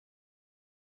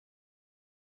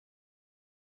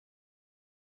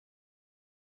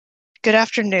Good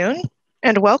afternoon,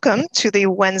 and welcome to the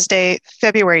Wednesday,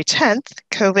 February 10th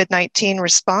COVID-19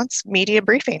 Response Media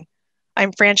Briefing.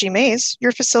 I'm Frangie Mays,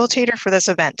 your facilitator for this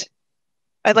event.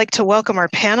 I'd like to welcome our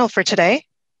panel for today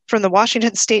from the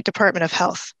Washington State Department of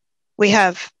Health. We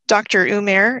have Dr.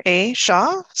 Umair A.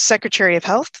 Shah, Secretary of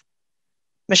Health,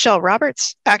 Michelle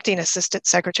Roberts, Acting Assistant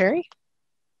Secretary,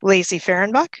 Lacey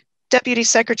Fehrenbach, Deputy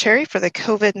Secretary for the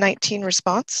COVID-19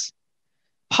 Response,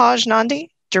 Paj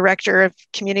Nandi, Director of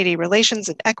Community Relations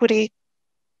and Equity,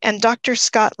 and Dr.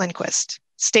 Scott Lindquist,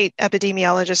 State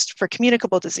Epidemiologist for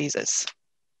Communicable Diseases.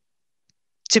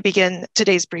 To begin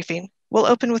today's briefing, we'll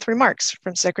open with remarks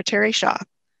from Secretary Shah.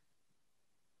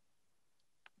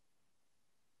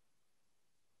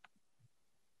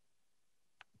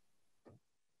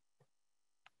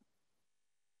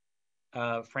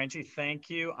 Frangie, thank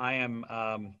you. I am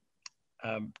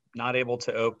not able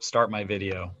to start my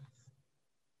video.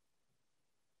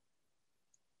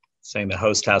 Saying the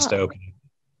host has to open it.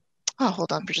 Oh,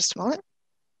 hold on for just a moment.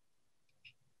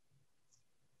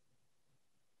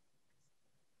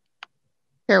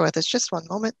 Bear with us just one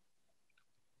moment.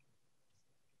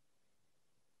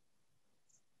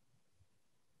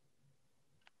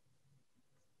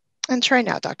 And try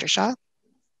now, Dr. Shah.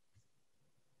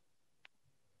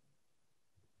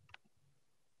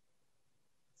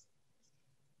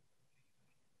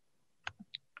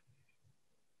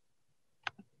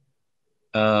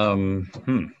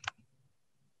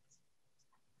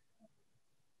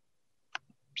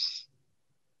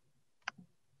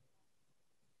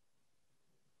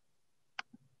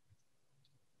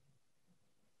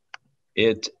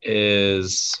 It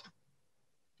is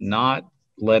not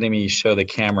letting me show the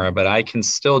camera, but I can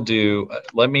still do,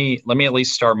 let me at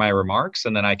least start my remarks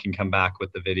and then I can come back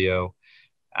with the video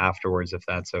afterwards if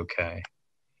that's okay.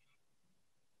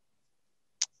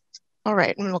 All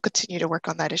right, and we'll continue to work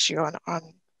on that issue on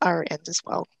our end as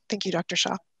well. Thank you, Dr.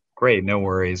 Shah. Great, no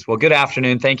worries. Well, good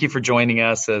afternoon. Thank you for joining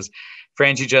us. As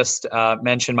Frangie just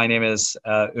mentioned, my name is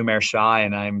Umair Shah,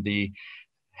 and I'm the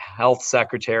Health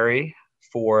Secretary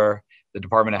for the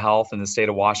Department of Health in the state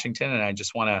of Washington. And I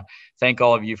just want to thank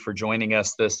all of you for joining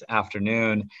us this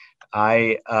afternoon.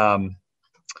 I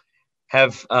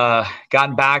have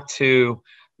gotten back to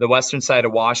the western side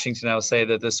of Washington. I will say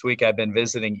that this week I've been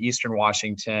visiting Eastern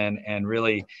Washington and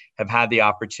really have had the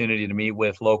opportunity to meet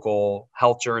with local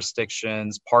health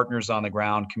jurisdictions, partners on the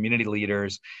ground, community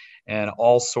leaders, and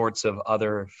all sorts of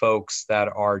other folks that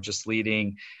are just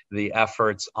leading the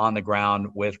efforts on the ground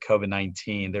with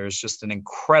COVID-19. There's just an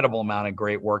incredible amount of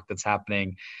great work that's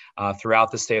happening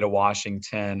throughout the state of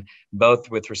Washington, both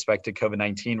with respect to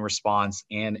COVID-19 response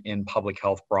and in public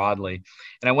health broadly.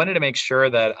 And I wanted to make sure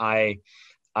that I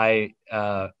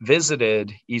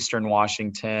visited Eastern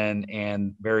Washington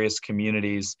and various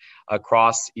communities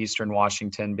across Eastern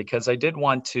Washington because I did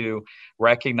want to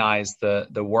recognize the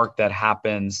work that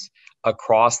happens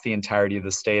across the entirety of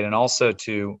the state, and also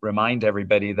to remind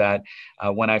everybody that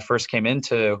when I first came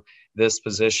into this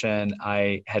position,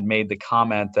 I had made the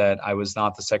comment that I was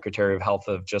not the Secretary of Health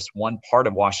of just one part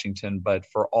of Washington, but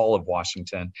for all of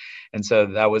Washington. And so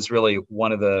that was really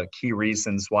one of the key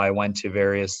reasons why I went to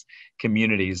various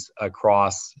communities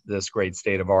across this great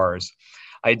state of ours.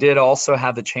 I did also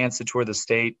have the chance to tour the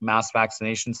state mass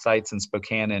vaccination sites in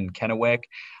Spokane and Kennewick.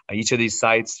 Each of these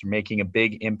sites are making a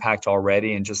big impact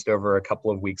already in just over a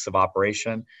couple of weeks of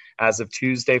operation. As of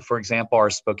Tuesday, for example, our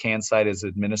Spokane site has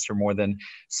administered more than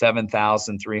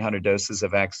 7,300 doses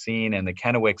of vaccine, and the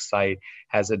Kennewick site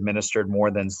has administered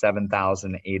more than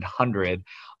 7,800.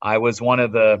 I was one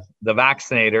of the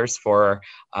vaccinators for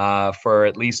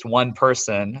at least one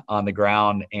person on the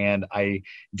ground, and I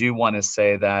do want to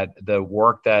say that the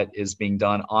work that is being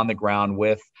done on the ground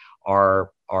with our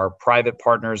private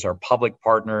partners, our public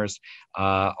partners,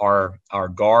 our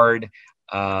Guard,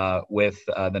 with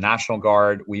the National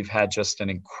Guard, we've had just an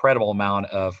incredible amount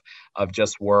of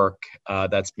just work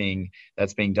that's being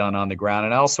done on the ground.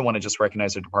 And I also want to just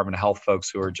recognize the Department of Health folks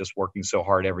who are just working so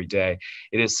hard every day.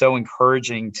 It is so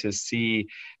encouraging to see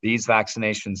these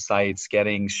vaccination sites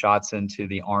getting shots into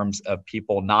the arms of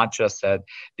people, not just at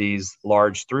these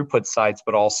large throughput sites,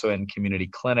 but also in community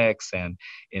clinics and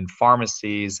in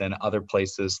pharmacies and other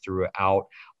places throughout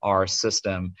our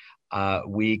system.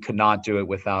 We could not do it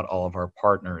without all of our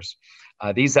partners.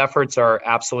 These efforts are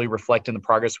absolutely reflecting the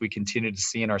progress we continue to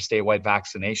see in our statewide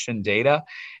vaccination data.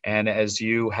 And as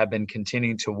you have been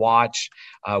continuing to watch,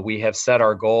 we have set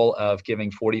our goal of giving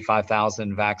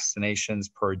 45,000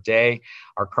 vaccinations per day.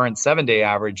 Our current 7-day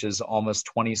average is almost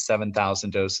 27,000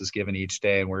 doses given each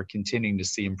day, and we're continuing to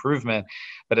see improvement.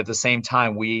 But at the same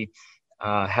time, we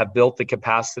have built the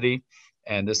capacity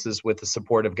And this is with the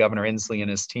support of Governor Inslee and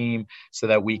his team, so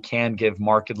that we can give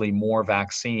markedly more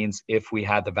vaccines if we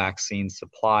had the vaccine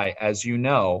supply. As you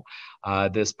know,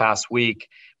 this past week,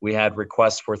 we had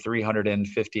requests for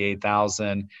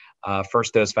 358,000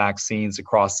 first dose vaccines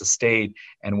across the state,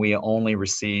 and we only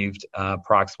received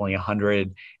approximately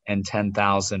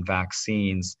 110,000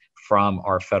 vaccines from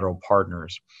our federal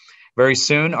partners. Very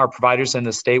soon, our providers in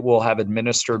the state will have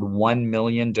administered 1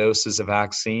 million doses of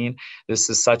vaccine. This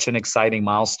is such an exciting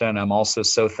milestone. I'm also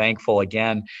so thankful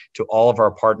again to all of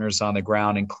our partners on the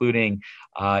ground, including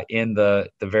in the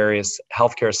various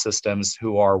healthcare systems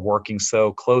who are working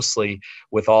so closely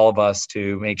with all of us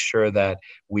to make sure that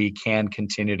we can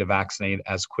continue to vaccinate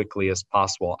as quickly as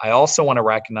possible. I also want to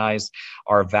recognize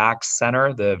our VAC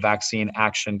Center, the Vaccine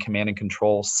Action Command and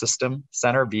Control System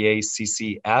Center,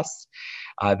 VACCS.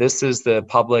 This is the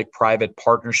public-private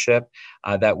partnership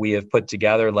that we have put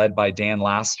together, led by Dan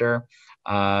Laster,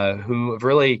 who have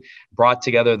really brought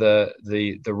together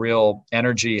the real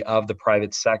energy of the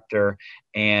private sector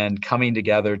and coming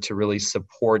together to really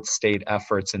support state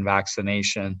efforts in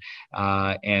vaccination.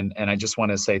 And I just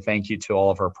want to say thank you to all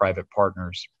of our private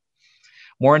partners.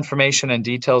 More information and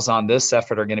details on this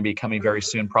effort are going to be coming very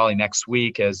soon, probably next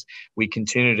week, as we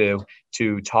continue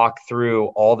to talk through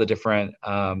all the different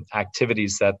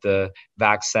activities that the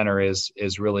VAC Center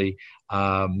is really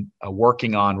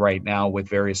working on right now with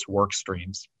various work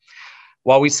streams.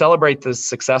 While we celebrate the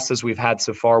successes we've had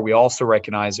so far, we also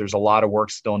recognize there's a lot of work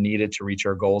still needed to reach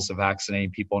our goals of vaccinating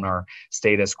people in our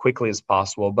state as quickly as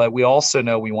possible. But we also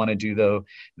know we want to do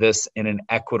this in an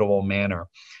equitable manner.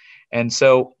 And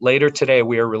so later today,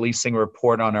 we are releasing a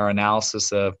report on our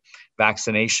analysis of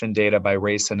vaccination data by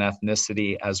race and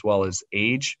ethnicity, as well as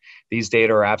age. These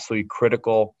data are absolutely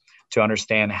critical to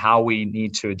understand how we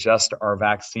need to adjust our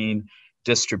vaccine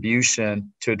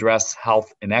distribution to address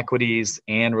health inequities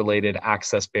and related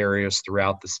access barriers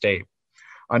throughout the state.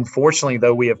 Unfortunately,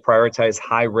 though, we have prioritized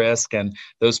high risk and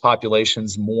those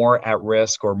populations more at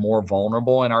risk or more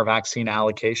vulnerable in our vaccine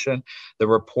allocation. The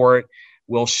report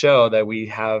will show that we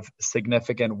have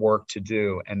significant work to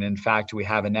do. And in fact, we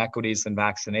have inequities in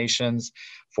vaccinations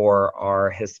for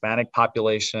our Hispanic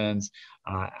populations,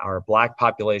 our Black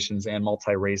populations, and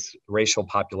multiracial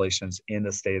populations in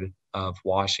the state of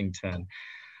Washington.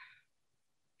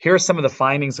 Here are some of the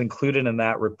findings included in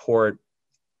that report.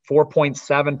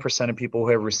 4.7% of people who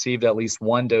have received at least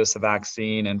one dose of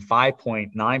vaccine and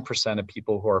 5.9% of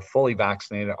people who are fully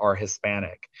vaccinated are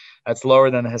Hispanic. That's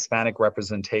lower than the Hispanic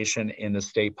representation in the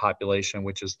state population,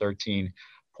 which is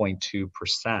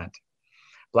 13.2%.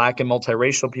 Black and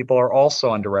multiracial people are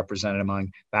also underrepresented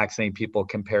among vaccinated people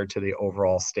compared to the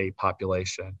overall state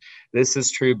population. This is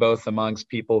true both amongst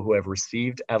people who have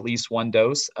received at least one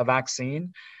dose of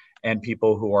vaccine and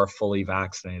people who are fully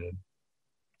vaccinated.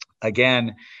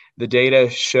 Again, the data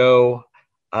show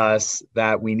us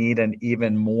that we need an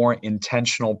even more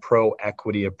intentional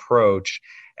pro-equity approach.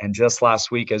 And just last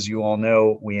week, as you all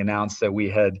know, we announced that we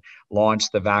had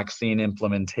launched the Vaccine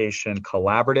Implementation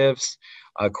Collaboratives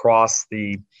across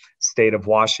the state of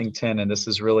Washington. And this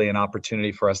is really an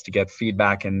opportunity for us to get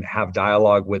feedback and have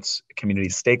dialogue with community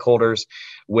stakeholders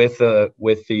with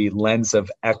the lens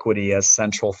of equity as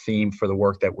central theme for the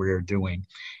work that we're doing.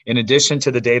 In addition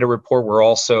to the data report, we're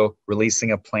also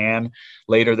releasing a plan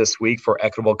later this week for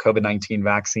equitable COVID-19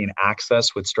 vaccine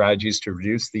access with strategies to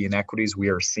reduce the inequities we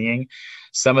are seeing.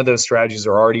 Some of those strategies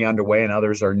are already underway and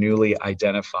others are newly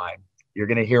identified. You're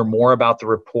going to hear more about the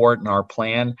report and our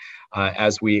plan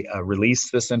as we release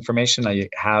this information. I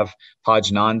have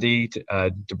Paj Nandi,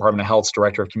 Department of Health's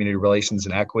Director of Community Relations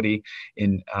and Equity,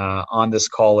 on this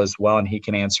call as well, and he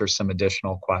can answer some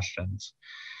additional questions.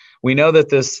 We know that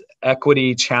this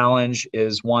equity challenge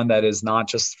is one that is not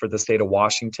just for the state of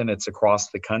Washington, it's across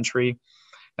the country.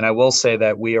 And I will say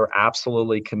that we are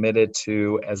absolutely committed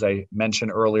to, as I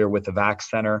mentioned earlier with the VAC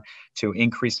Center, to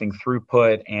increasing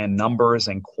throughput and numbers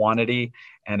and quantity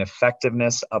and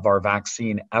effectiveness of our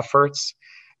vaccine efforts.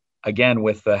 Again,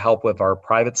 with the help of our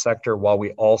private sector, while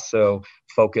we also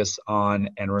focus on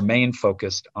and remain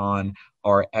focused on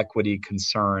our equity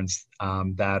concerns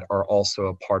that are also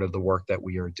a part of the work that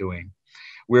we are doing.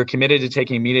 We're committed to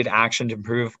taking immediate action to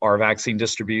improve our vaccine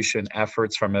distribution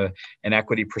efforts from an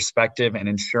equity perspective and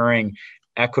ensuring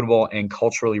equitable and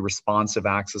culturally responsive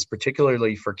access,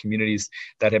 particularly for communities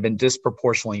that have been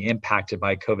disproportionately impacted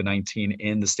by COVID-19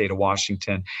 in the state of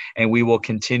Washington. And we will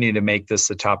continue to make this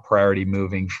a top priority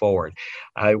moving forward.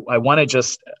 I want to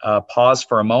just pause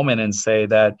for a moment and say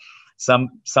that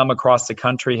some across the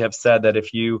country have said that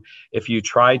if you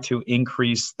try to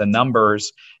increase the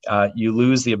numbers, you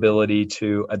lose the ability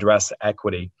to address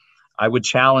equity. I would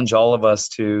challenge all of us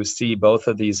to see both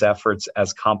of these efforts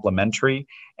as complementary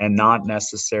and not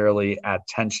necessarily at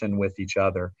tension with each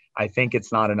other. I think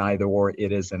it's not an either or,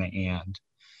 it is an and.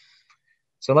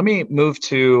 So let me move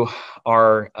to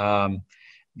our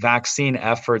vaccine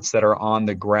efforts that are on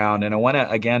the ground. And I want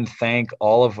to again thank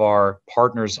all of our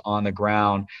partners on the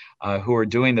ground who are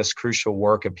doing this crucial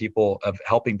work of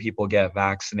helping people get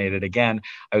vaccinated. Again,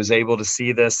 I was able to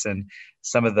see this in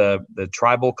some of the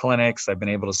tribal clinics. I've been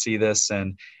able to see this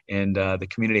in the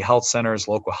community health centers,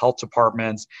 local health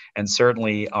departments, and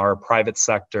certainly our private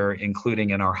sector,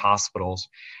 including in our hospitals.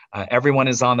 Everyone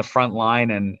is on the front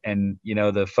line, and you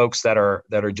know, the folks that are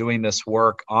doing this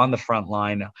work on the front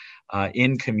line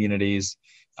in communities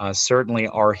certainly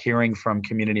are hearing from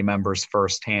community members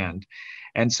firsthand.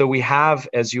 And so we have,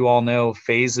 as you all know,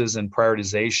 phases and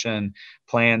prioritization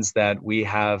plans that we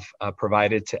have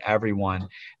provided to everyone.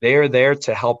 They are there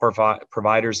to help our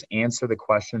providers answer the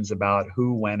questions about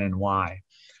who, when, and why.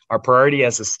 Our priority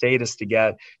as a state is to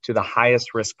get to the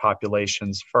highest risk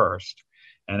populations first.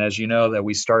 And as you know, that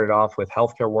we started off with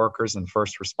healthcare workers and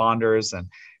first responders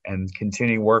and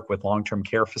continuing work with long-term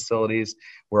care facilities.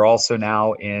 We're also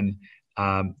now in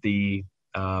the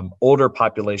older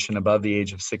population above the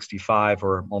age of 65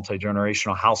 or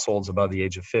multi-generational households above the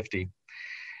age of 50.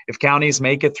 If counties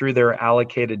make it through their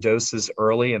allocated doses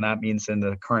early, and that means in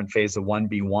the current phase of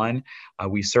 1B1,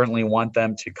 we certainly want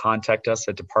them to contact us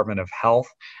at Department of Health,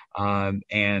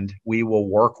 and we will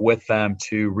work with them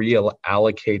to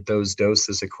reallocate those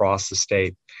doses across the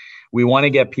state. We want to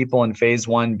get people in phase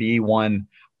 1B1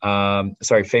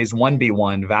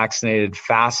 vaccinated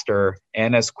faster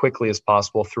and as quickly as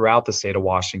possible throughout the state of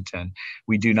Washington.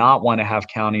 We do not want to have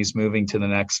counties moving to the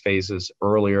next phases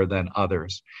earlier than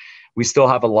others. We still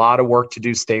have a lot of work to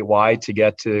do statewide to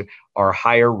get to our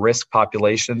higher risk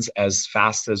populations as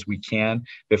fast as we can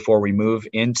before we move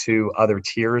into other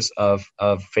tiers of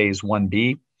phase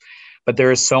 1B. But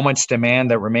there is so much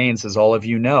demand that remains, as all of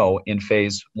you know, in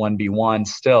phase 1B1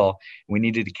 still. We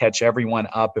needed to catch everyone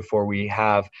up before we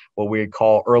have what we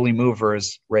call early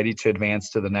movers ready to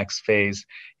advance to the next phase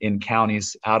in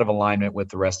counties out of alignment with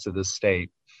the rest of the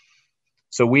state.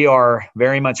 So we are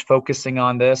very much focusing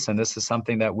on this, and this is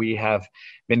something that we have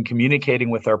been communicating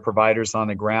with our providers on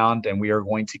the ground, and we are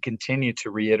going to continue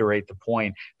to reiterate the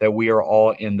point that we are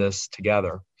all in this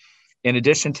together. In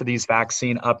addition to these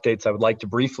vaccine updates, I would like to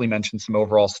briefly mention some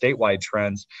overall statewide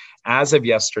trends. As of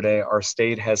yesterday, our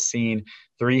state has seen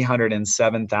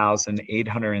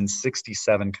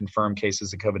 307,867 confirmed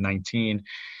cases of COVID-19.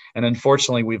 And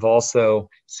unfortunately, we've also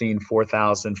seen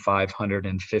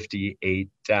 4,558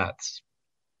 deaths.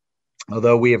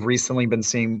 Although we have recently been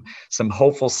seeing some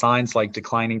hopeful signs like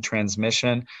declining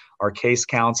transmission, our case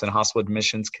counts and hospital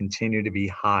admissions continue to be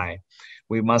high.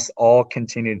 We must all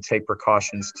continue to take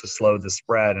precautions to slow the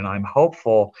spread. And I'm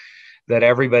hopeful that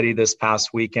everybody this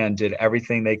past weekend did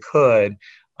everything they could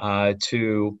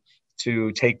to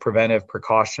take preventive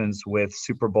precautions with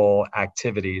Super Bowl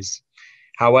activities.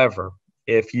 However,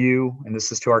 if you, and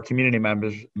this is to our community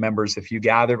members, if you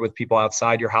gathered with people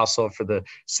outside your household for the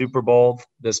Super Bowl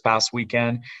this past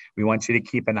weekend, we want you to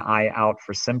keep an eye out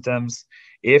for symptoms.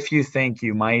 If you think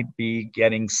you might be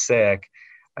getting sick,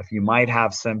 if you might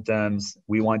have symptoms,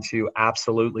 we want you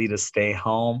absolutely to stay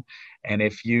home. And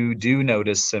if you do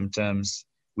notice symptoms,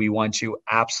 we want you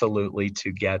absolutely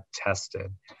to get tested.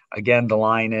 Again, the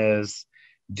line is,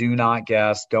 do not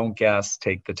guess, don't guess,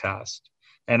 take the test.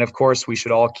 And of course, we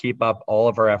should all keep up all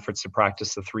of our efforts to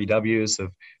practice the 3 W's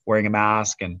of wearing a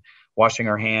mask and washing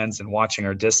our hands and watching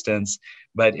our distance,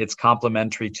 but it's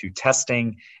complementary to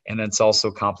testing, and it's also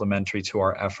complementary to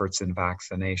our efforts in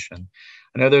vaccination.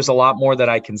 I know there's a lot more that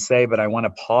I can say, but I want to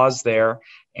pause there,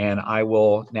 and I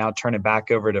will now turn it back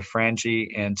over to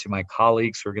Frangie and to my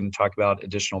colleagues who are going to talk about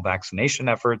additional vaccination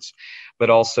efforts, but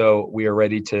also we are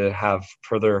ready to have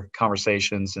further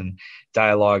conversations and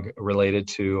dialogue related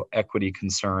to equity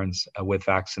concerns with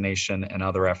vaccination and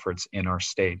other efforts in our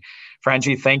state.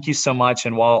 Frangie, thank you so much.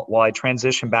 And while I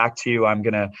transition back to you, I'm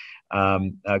going to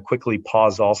quickly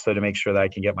pause also to make sure that I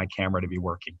can get my camera to be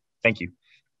working. Thank you.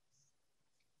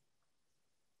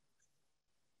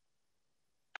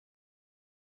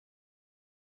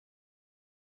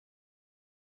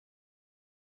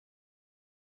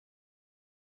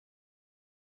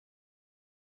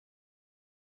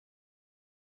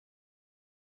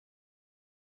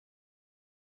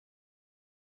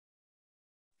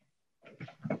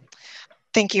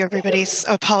 Thank you, everybody.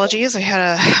 Apologies, I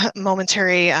had a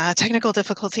momentary technical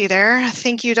difficulty there.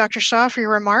 Thank you, Dr. Shaw, for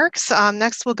your remarks.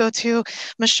 Next, we'll go to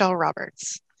Michelle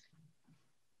Roberts.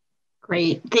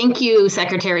 Great. Thank you,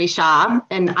 Secretary Shaw.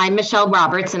 And I'm Michelle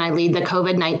Roberts, and I lead the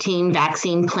COVID-19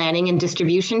 vaccine planning and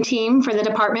distribution team for the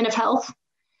Department of Health.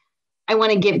 I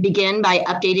want to begin by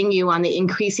updating you on the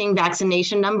increasing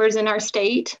vaccination numbers in our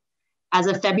state. As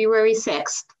of February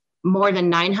 6th, more than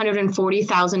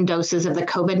 940,000 doses of the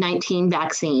COVID-19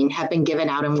 vaccine have been given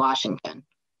out in Washington.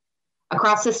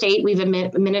 Across the state, we've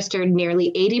administered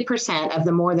nearly 80% of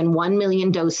the more than 1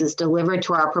 million doses delivered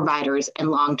to our providers in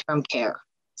long-term care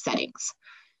settings.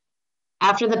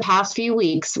 After the past few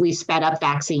weeks, we sped up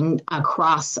vaccine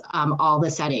across all the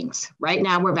settings. Right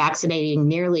now, we're vaccinating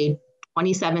nearly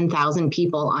 27,000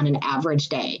 people on an average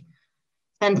day.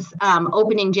 Since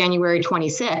opening January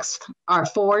 26th, our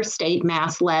state-led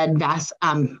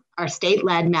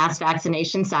mass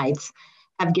vaccination sites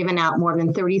have given out more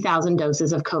than 30,000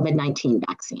 doses of COVID-19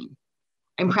 vaccine.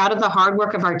 I'm proud of the hard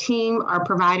work of our team, our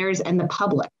providers, and the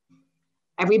public.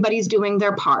 Everybody's doing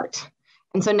their part.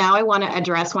 And so now I want to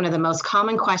address one of the most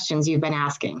common questions you've been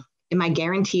asking. Am I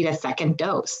guaranteed a second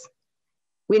dose?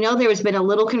 We know there has been a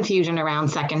little confusion around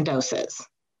second doses.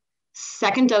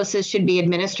 Second doses should be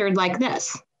administered like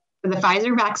this. For the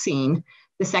Pfizer vaccine,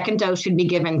 the second dose should be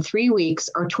given 3 weeks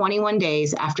or 21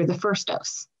 days after the first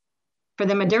dose. For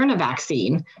the Moderna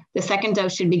vaccine, the second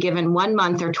dose should be given 1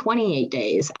 month or 28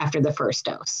 days after the first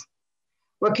dose.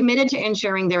 We're committed to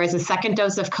ensuring there is a second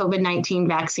dose of COVID-19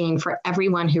 vaccine for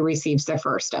everyone who receives their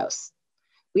first dose.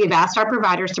 We have asked our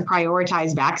providers to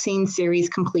prioritize vaccine series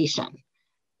completion.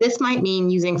 This might mean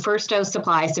using first dose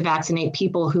supplies to vaccinate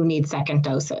people who need second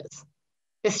doses.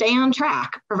 To stay on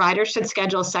track, providers should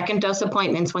schedule second dose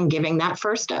appointments when giving that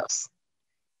first dose.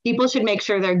 People should make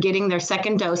sure they're getting their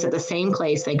second dose at the same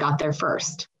place they got their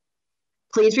first.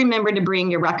 Please remember to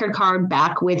bring your record card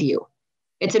back with you.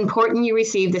 It's important you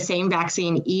receive the same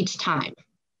vaccine each time.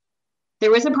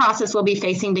 There is a process we'll be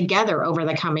facing together over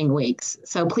the coming weeks,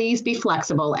 so please be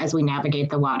flexible as we navigate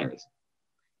the waters.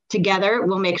 Together,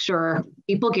 we'll make sure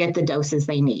people get the doses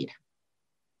they need.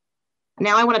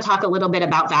 Now I want to talk a little bit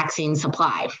about vaccine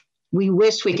supply. We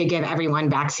wish we could give everyone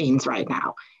vaccines right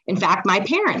now. In fact, my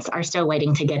parents are still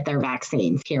waiting to get their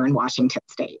vaccines here in Washington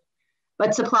state.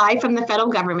 But supply from the federal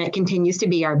government continues to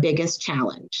be our biggest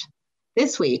challenge.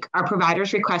 This week, our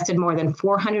providers requested more than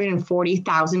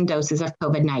 440,000 doses of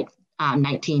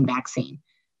COVID-19 vaccine.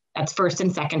 That's first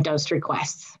and second dose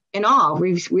requests. In all,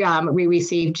 we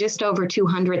received just over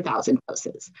 200,000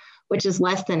 doses, which is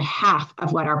less than half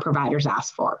of what our providers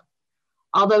asked for.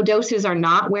 Although doses are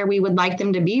not where we would like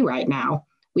them to be right now,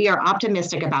 we are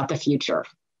optimistic about the future.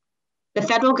 The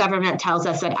federal government tells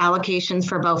us that allocations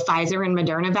for both Pfizer and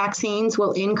Moderna vaccines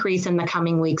will increase in the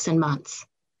coming weeks and months.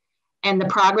 And the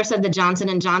progress of the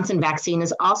Johnson & Johnson vaccine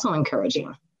is also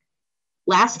encouraging.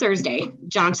 Last Thursday,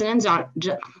 Johnson &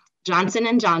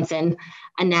 Johnson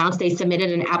announced they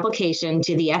submitted an application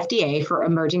to the FDA for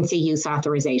emergency use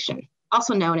authorization,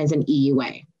 also known as an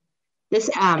EUA.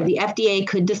 The FDA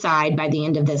could decide by the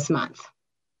end of this month.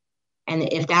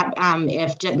 And if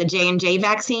the J&J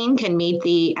vaccine can meet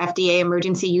the FDA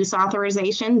emergency use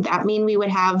authorization, that means we would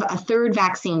have a third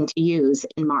vaccine to use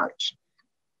in March.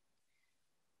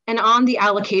 And on the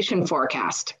allocation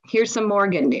forecast, here's some more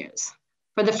good news.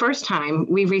 For the first time,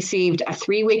 we've received a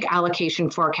 3-week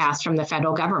allocation forecast from the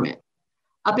federal government.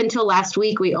 Up until last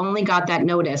week, we only got that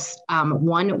notice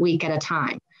 1 week at a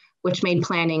time, which made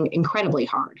planning incredibly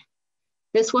hard.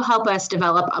 This will help us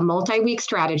develop a multi-week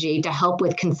strategy to help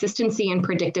with consistency and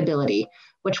predictability,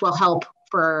 which will help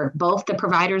for both the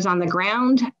providers on the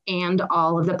ground and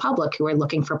all of the public who are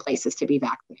looking for places to be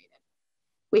vaccinated.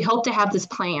 We hope to have this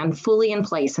plan fully in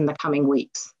place in the coming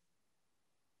weeks.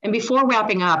 And before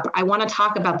wrapping up, I want to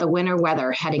talk about the winter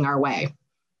weather heading our way.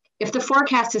 If the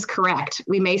forecast is correct,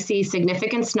 we may see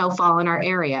significant snowfall in our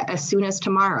area as soon as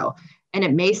tomorrow, and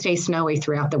it may stay snowy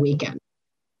throughout the weekend.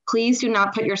 Please do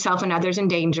not put yourself and others in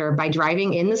danger by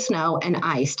driving in the snow and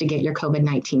ice to get your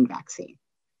COVID-19 vaccine.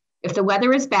 If the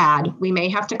weather is bad, we may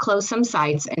have to close some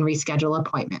sites and reschedule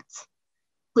appointments.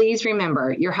 Please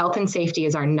remember, your health and safety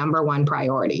is our #1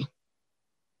 priority.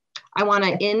 I want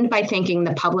to end by thanking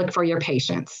the public for your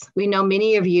patience. We know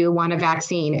many of you want a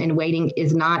vaccine and waiting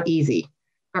is not easy,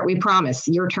 but we promise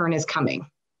your turn is coming.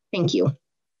 Thank you.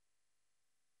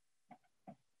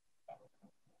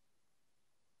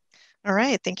 All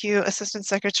right, thank you, Assistant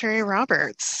Secretary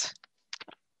Roberts.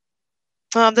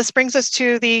 This brings us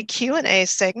to the Q&A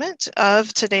segment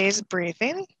of today's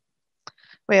briefing.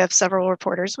 We have several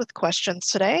reporters with questions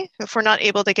today. If we're not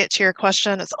able to get to your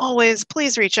question, as always,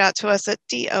 please reach out to us at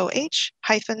doh-pio@doh.wa.gov.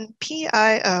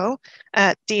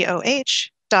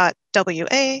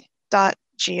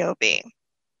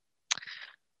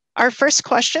 Our first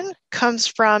question comes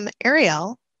from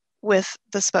Ariel, with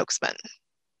the spokesman.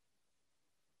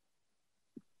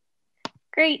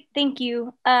 Great, thank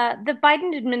you. The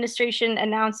Biden administration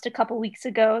announced a couple weeks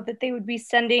ago that they would be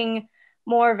sending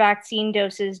more vaccine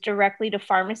doses directly to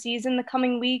pharmacies in the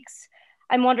coming weeks.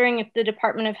 I'm wondering if the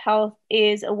Department of Health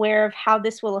is aware of how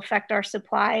this will affect our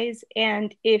supplies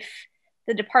and if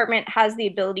the department has the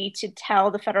ability to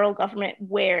tell the federal government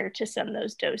where to send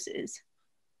those doses.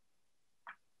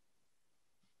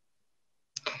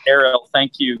 Ariel,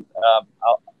 thank you.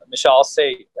 Michelle, I'll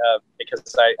say,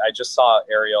 because I just saw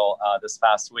Ariel this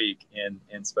past week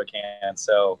in Spokane.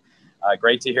 So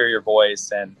great to hear your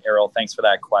voice. And Ariel, thanks for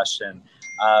that question.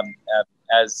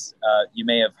 As you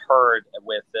may have heard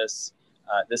with this,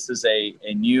 this is a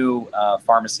new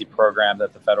pharmacy program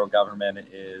that the federal government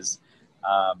has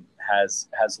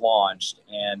launched.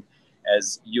 And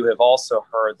as you have also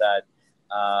heard that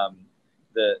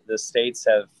the states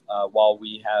have, while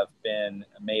we have been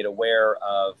made aware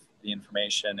of the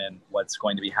information and what's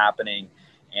going to be happening,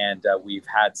 and we've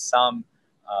had some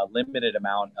limited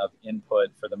amount of input,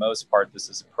 for the most part, this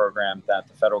is a program that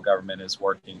the federal government is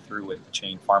working through with the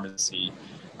chain pharmacy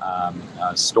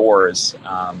stores.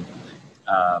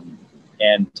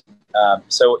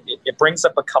 So it brings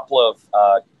up a couple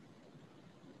of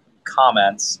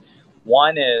comments.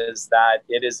 One is that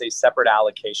it is a separate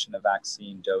allocation of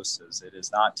vaccine doses. It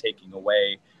is not taking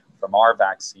away from our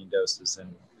vaccine doses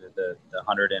and the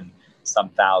 100 and some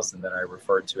thousand that I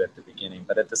referred to at the beginning.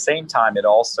 But at the same time, it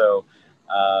also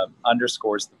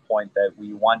underscores the point that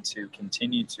we want to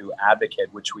continue to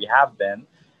advocate, which we have been,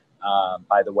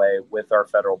 by the way, with our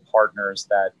federal partners,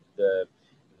 that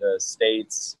the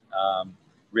states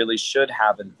really should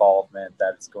have involvement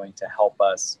that is going to help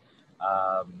us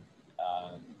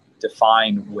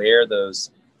define where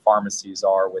those pharmacies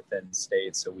are within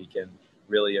states, so we can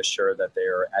really assure that they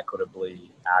are equitably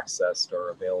accessed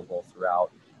or available throughout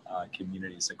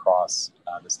communities across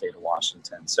the state of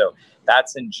Washington. So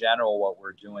that's in general what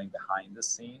we're doing behind the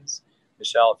scenes.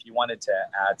 Michelle, if you wanted to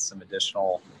add some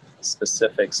additional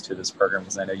specifics to this program,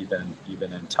 because I know you've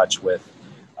been in touch with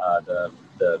the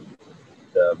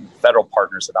federal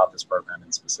partners about this program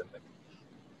in specific.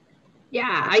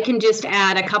 Yeah, I can just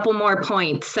add a couple more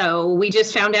points. So we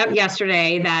just found out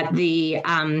yesterday that the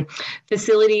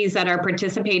facilities that are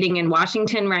participating in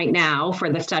Washington right now for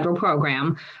the federal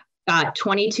program got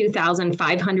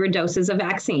 22,500 doses of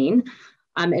vaccine.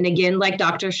 And again, like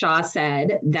Dr. Shaw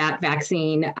said, that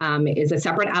vaccine is a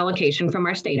separate allocation from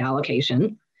our state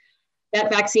allocation.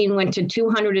 That vaccine went to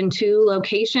 202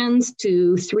 locations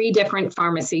to 3 different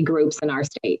pharmacy groups in our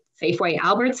state: Safeway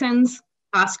Albertsons,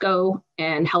 Costco,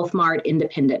 and Health Mart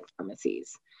independent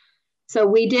pharmacies. So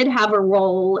we did have a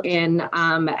role in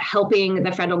helping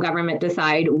the federal government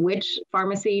decide which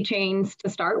pharmacy chains to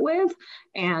start with.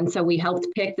 And so we helped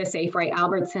pick the Safeway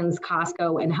Albertsons,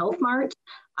 Costco, and Health Mart.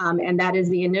 And that is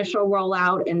the initial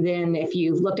rollout. And then if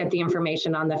you've looked at the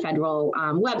information on the federal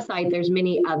website, there's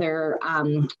many other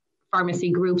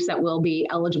pharmacy groups that will be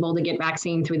eligible to get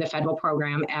vaccine through the federal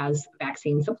program as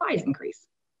vaccine supplies increase.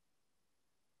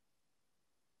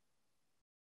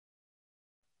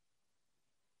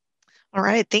 All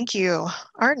right, thank you.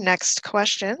 Our next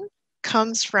question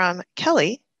comes from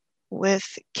Kelly with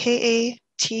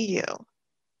KATU.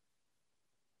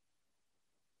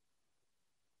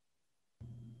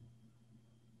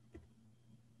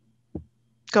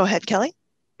 Go ahead, Kelly.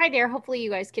 Hi there. Hopefully you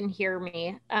guys can hear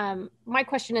me. My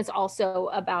question is also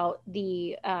about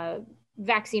the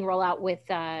vaccine rollout with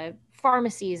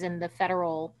pharmacies and the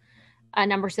federal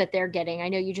numbers that they're getting. I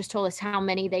know you just told us how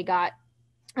many they got.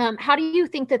 How do you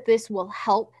think that this will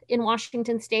help in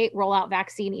Washington state roll out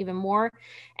vaccine even more?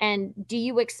 And do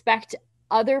you expect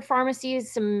other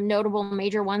pharmacies, some notable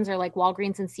major ones are like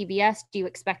Walgreens and CVS, do you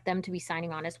expect them to be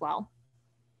signing on as well?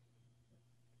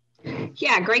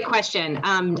 Yeah, great question.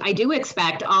 I do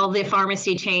expect all the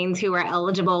pharmacy chains who are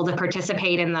eligible to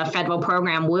participate in the federal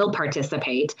program will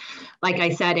participate. Like I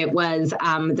said, it was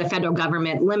the federal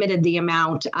government limited the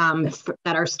amount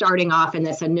that are starting off in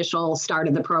this initial start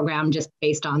of the program just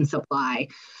based on supply.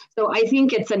 So I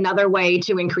think it's another way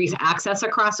to increase access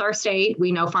across our state.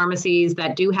 We know pharmacies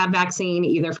that do have vaccine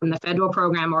either from the federal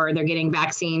program or they're getting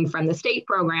vaccine from the state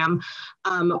program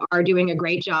are doing a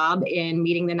great job in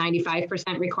meeting the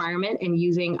 95% requirement and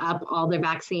using up all the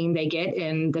vaccine they get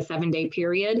in the 7-day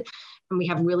period. And we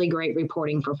have really great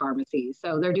reporting for pharmacies.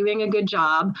 So they're doing a good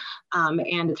job.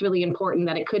 And it's really important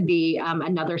that it could be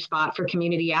another spot for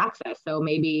community access. So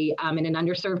maybe in an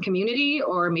underserved community,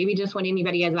 or maybe just when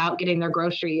anybody is out getting their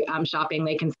grocery shopping,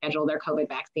 they can schedule their COVID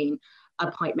vaccine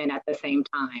appointment at the same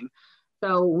time.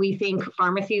 So we think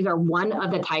pharmacies are one of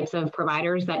the types of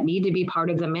providers that need to be part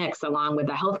of the mix, along with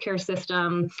the healthcare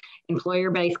system,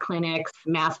 employer-based clinics,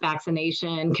 mass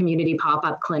vaccination, community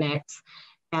pop-up clinics,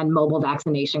 and mobile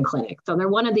vaccination clinics. So they're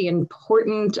one of the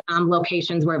important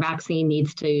locations where vaccine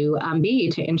needs to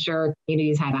be to ensure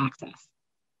communities have access.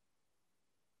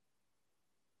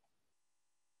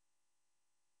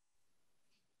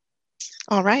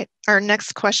 All right, our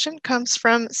next question comes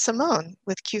from Simone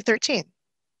with Q13.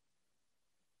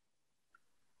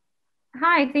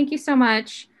 Hi, thank you so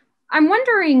much. I'm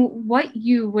wondering what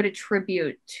you would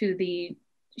attribute to the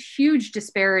huge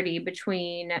disparity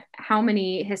between how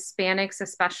many Hispanics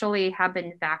especially have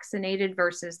been vaccinated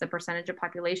versus the percentage of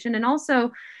population, and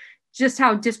also just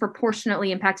how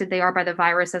disproportionately impacted they are by the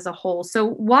virus as a whole. So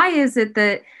why is it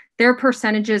that their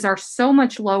percentages are so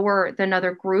much lower than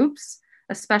other groups,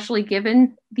 especially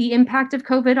given the impact of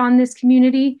COVID on this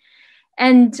community?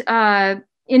 And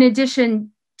in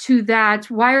addition to that,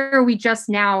 why are we just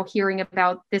now hearing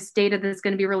about this data that's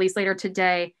going to be released later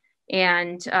today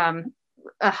and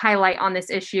a highlight on this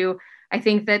issue? I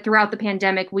think that throughout the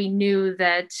pandemic, we knew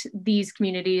that these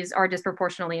communities are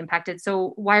disproportionately impacted.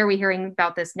 So why are we hearing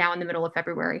about this now in the middle of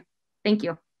February? Thank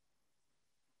you.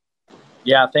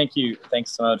 Yeah, thank you.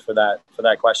 Thanks so much for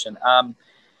that question.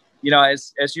 You know,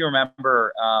 as you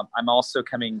remember, I'm also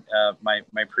coming,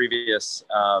 my previous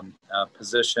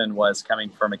position was coming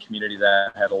from a community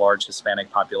that had a large Hispanic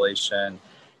population.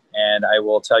 And I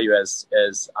will tell you, as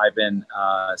I've been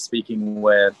speaking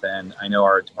with, and I know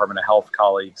our Department of Health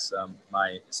colleagues,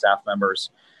 my staff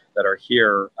members that are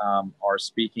here are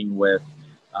speaking with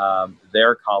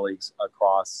their colleagues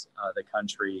across the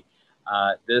country.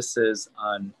 This is,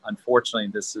 unfortunately,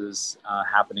 this is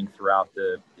happening throughout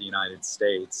the United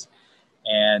States.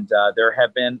 And there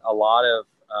have been a lot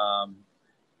of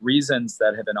reasons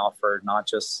that have been offered, not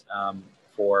just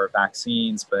for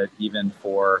vaccines, but even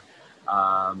for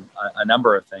a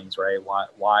number of things, right?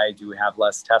 Why do we have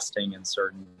less testing in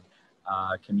certain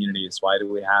communities? Why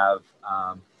do we have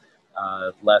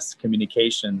less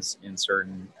communications in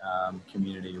certain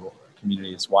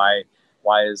communities? Why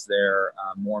is there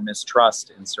more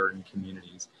mistrust in certain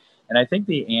communities? And I think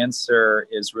the answer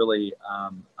is really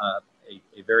a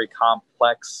very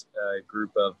complex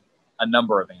group of a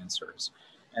number of answers.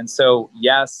 And so,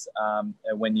 yes,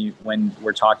 when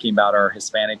we're talking about our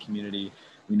Hispanic community,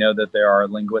 we know that there are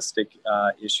linguistic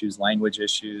issues, language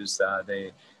issues.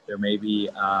 There may be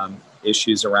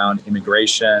issues around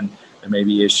immigration. There may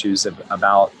be issues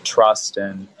about trust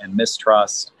and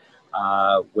mistrust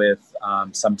with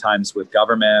sometimes with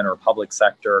government or public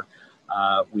sector.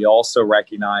 We also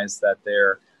recognize that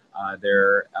there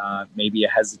may be a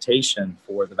hesitation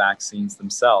for the vaccines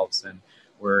themselves. And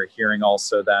we're hearing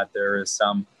also that there is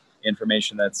some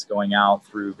information that's going out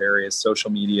through various social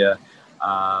media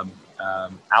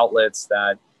outlets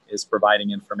that is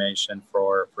providing information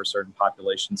for certain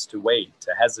populations to wait,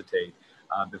 to hesitate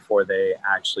before they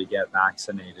actually get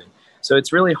vaccinated. So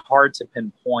it's really hard to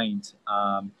pinpoint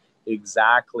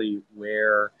exactly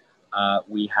where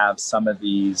we have some of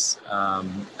these,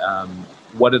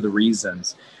 what are the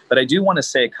reasons. But I do want to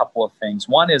say a couple of things.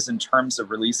 One is in terms of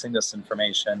releasing this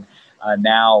information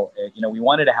now, you know, we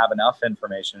wanted to have enough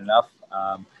information, enough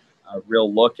a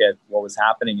real look at what was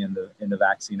happening in the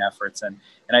vaccine efforts. And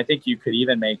I think you could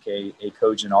even make a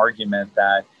cogent argument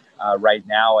that right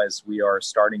now, as we are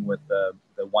starting with the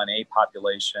 1A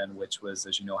population, which was,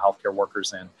 as you know, healthcare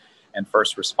workers and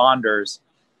first responders,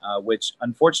 which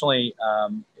unfortunately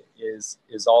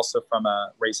is also from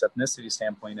a race ethnicity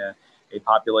standpoint, a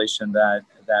population that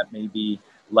may be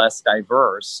less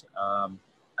diverse.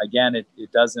 Again,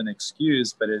 it doesn't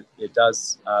excuse, but it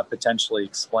does potentially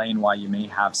explain why you may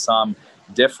have some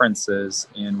differences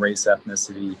in race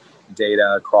ethnicity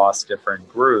data across different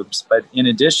groups. But in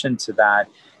addition to that,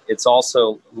 it's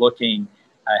also looking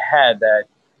ahead that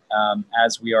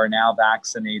as we are now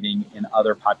vaccinating in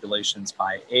other populations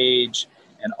by age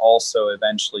and also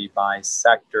eventually by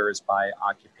sectors, by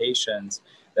occupations,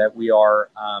 that we are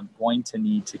going to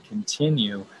need to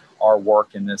continue our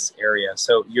work in this area.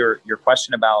 So your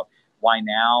question about why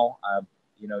now,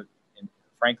 you know, and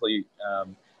frankly,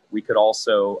 we could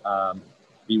also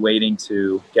be waiting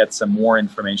to get some more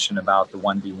information about the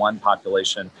 1B1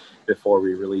 population before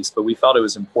we release. But we felt it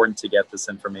was important to get this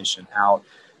information out,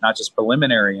 not just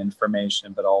preliminary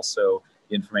information, but also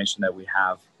the information that we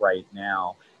have right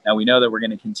now. Now, we know that we're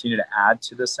going to continue to add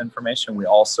to this information. We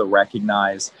also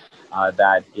recognize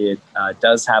that it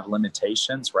does have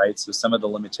limitations, right? So some of the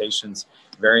limitations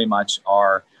very much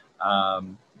are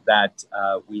that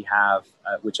we have,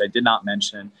 which I did not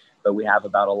mention, but we have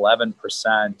about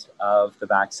 11% of the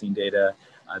vaccine data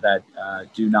that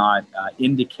do not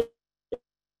indicate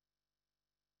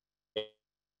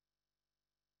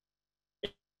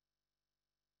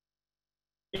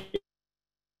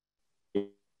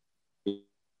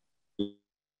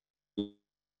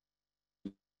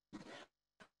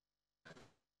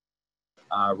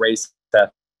race,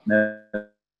 ethnicity.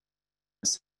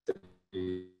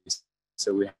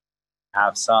 So we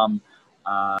have some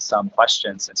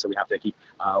questions, and so we have to keep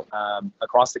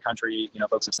across the country. You know,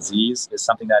 folks, disease is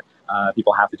something that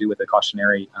people have to do with a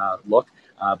cautionary look.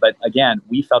 But again,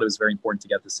 we felt it was very important to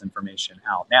get this information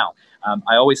out. Now,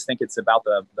 I always think it's about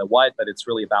the what, but it's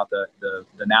really about the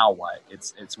now what.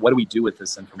 It's what do we do with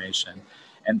this information?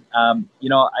 And you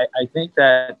know, I think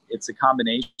that it's a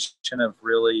combination of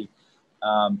really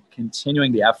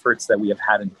continuing the efforts that we have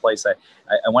had in place.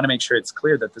 I want to make sure it's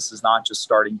clear that this is not just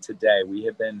starting today. We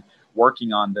have been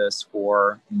working on this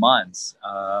for months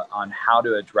on how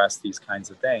to address these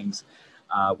kinds of things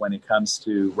when it comes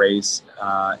to race,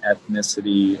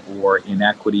 ethnicity, or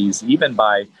inequities, even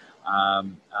by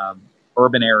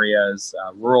urban areas,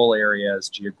 rural areas,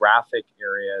 geographic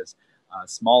areas,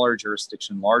 smaller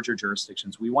jurisdiction, larger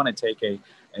jurisdictions. We want to take a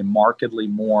markedly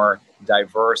more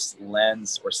diverse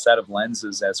lens or set of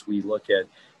lenses as we look at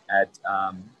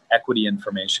equity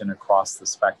information across the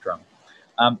spectrum.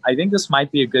 I think this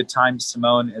might be a good time,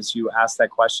 Simone, as you asked that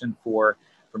question, for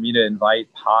me to invite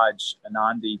Paj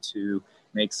Anandi to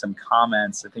make some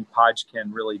comments. I think Paj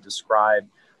can really describe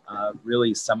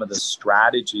really some of the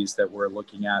strategies that we're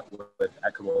looking at with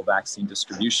equitable vaccine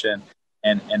distribution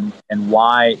and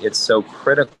why it's so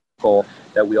critical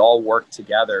that we all work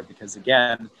together. Because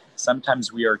again,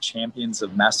 sometimes we are champions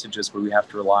of messages, but we have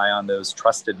to rely on those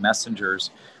trusted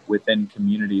messengers within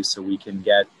communities so we can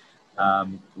get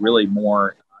really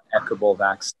more equitable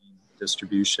vaccine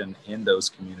distribution in those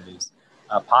communities.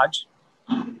 Paj?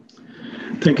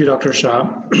 Thank you, Dr. Shah.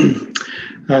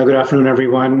 Good afternoon,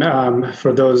 everyone.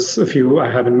 For those of you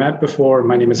I haven't met before,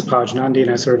 my name is Paj Nandi,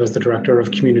 and I serve as the Director of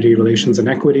Community Relations and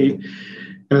Equity.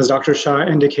 And as Dr. Shah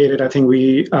indicated, I think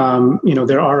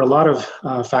there are a lot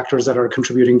of factors that are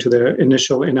contributing to the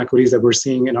initial inequities that we're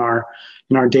seeing in our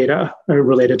data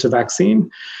related to vaccine.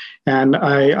 And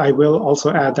I will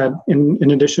also add that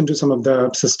in addition to some of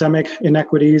the systemic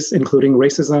inequities, including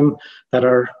racism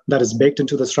that is baked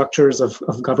into the structures of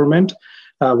government,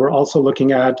 we're also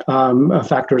looking at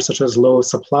factors such as low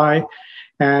supply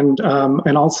and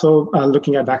also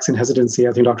looking at vaccine hesitancy.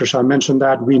 I think Dr. Shah mentioned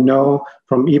that. We know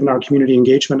from even our community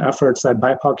engagement efforts that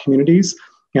BIPOC communities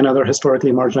and other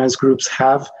historically marginalized groups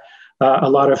have a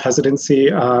lot of hesitancy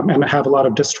and have a lot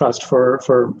of distrust for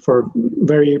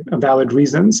very valid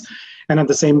reasons. And at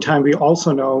the same time, we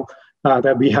also know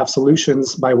that we have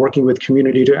solutions by working with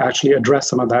community to actually address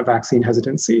some of that vaccine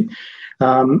hesitancy.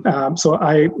 So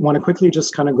I want to quickly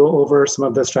just kind of go over some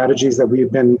of the strategies that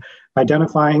we've been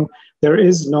identifying. There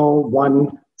is no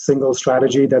one single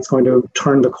strategy that's going to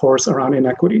turn the course around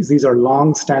inequities. These are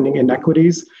long-standing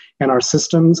inequities, and our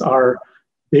systems are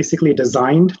basically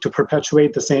designed to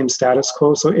perpetuate the same status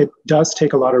quo. So it does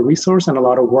take a lot of resource and a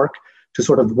lot of work to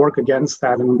sort of work against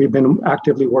that. And we've been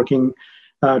actively working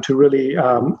to really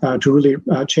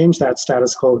change that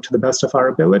status quo to the best of our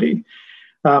ability.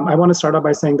 I want to start out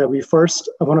by saying that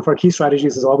one of our key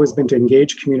strategies has always been to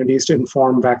engage communities to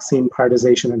inform vaccine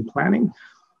prioritization and planning.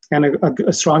 And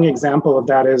a strong example of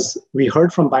that is we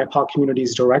heard from BIPOC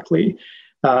communities directly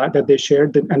that they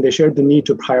shared the need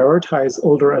to prioritize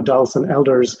older adults and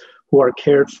elders who are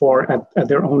cared for at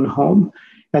their own home.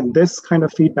 And this kind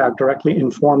of feedback directly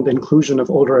informed the inclusion of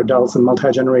older adults in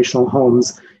multi-generational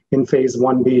homes in phase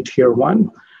 1B, tier 1.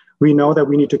 We know that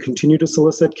we need to continue to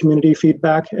solicit community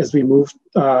feedback as we look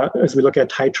at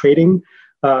titrating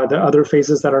the other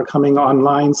phases that are coming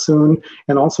online soon,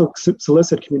 and also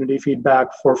solicit community feedback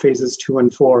for phases 2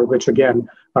 and 4, which again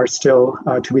are still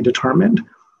to be determined.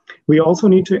 We also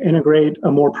need to integrate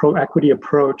a more pro-equity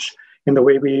approach in the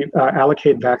way we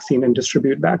allocate vaccine and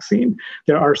distribute vaccine.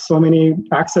 There are so many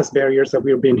access barriers that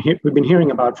we've been hearing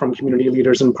about from community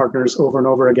leaders and partners over and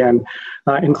over again,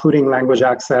 including language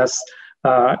access,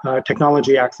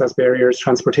 technology access barriers,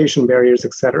 transportation barriers,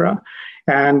 et cetera.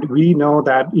 And we know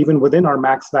that even within our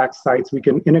MaxVax sites, we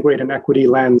can integrate an equity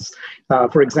lens,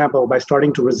 for example, by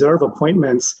starting to reserve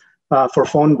appointments for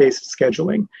phone-based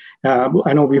scheduling.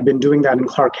 I know we've been doing that in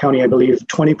Clark County. I believe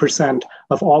 20%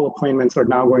 of all appointments are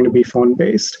now going to be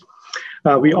phone-based.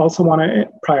 We also want to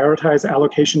prioritize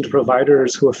allocation to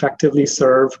providers who effectively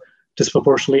serve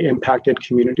disproportionately impacted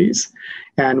communities.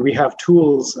 And we have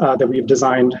tools that we've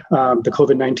designed, the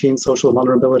COVID-19 Social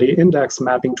Vulnerability Index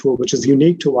mapping tool, which is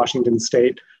unique to Washington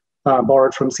State,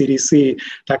 borrowed from CDC,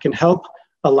 that can help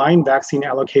align vaccine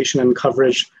allocation and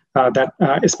coverage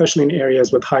especially in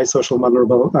areas with high social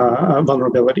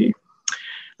vulnerability.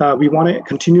 We want to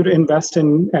continue to invest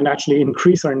in and actually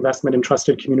increase our investment in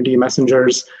trusted community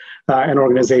messengers and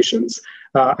organizations.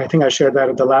 I think I shared that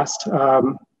at the last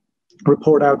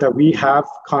report out that we have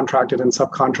contracted and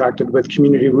subcontracted with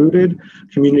community-rooted,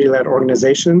 community-led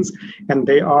organizations, and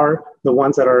they are the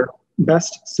ones that are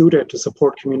best suited to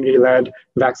support community-led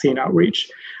vaccine outreach,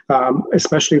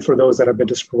 especially for those that have been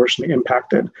disproportionately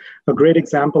impacted. A great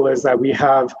example is that we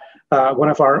have one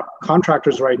of our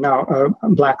contractors right now,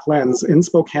 Black Lens in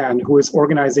Spokane, who is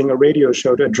organizing a radio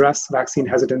show to address vaccine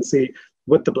hesitancy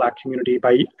with the Black community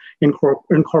by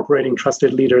incorporating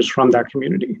trusted leaders from that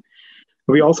community.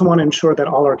 We also want to ensure that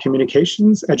all our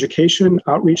communications, education,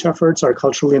 outreach efforts are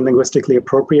culturally and linguistically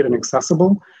appropriate and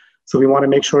accessible. So we want to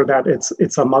make sure that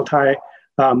it's a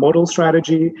multi-modal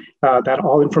strategy, that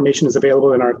all information is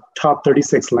available in our top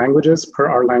 36 languages per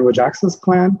our language access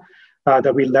plan,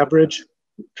 that we leverage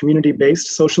community-based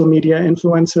social media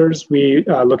influencers. We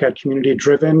look at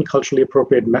community-driven, culturally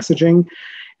appropriate messaging,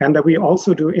 and that we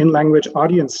also do in-language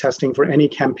audience testing for any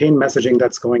campaign messaging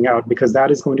that's going out, because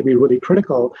that is going to be really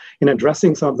critical in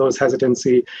addressing some of those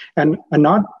hesitancy and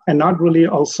not really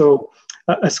also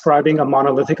ascribing a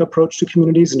monolithic approach to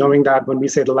communities, knowing that when we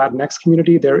say the Latinx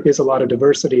community, there is a lot of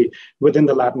diversity within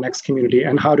the Latinx community.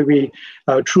 And how do we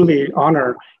truly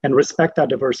honor and respect that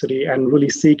diversity and really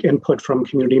seek input from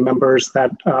community members that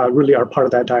really are part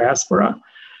of that diaspora?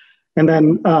 And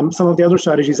then some of the other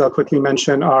strategies I'll quickly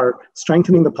mention are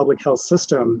strengthening the public health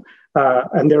system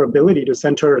and their ability to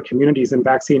center communities in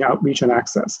vaccine outreach and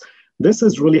access. This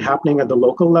is really happening at the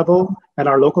local level, and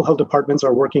our local health departments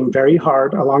are working very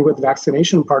hard along with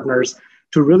vaccination partners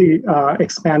to really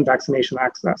expand vaccination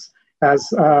access.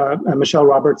 As Michelle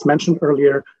Roberts mentioned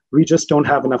earlier, we just don't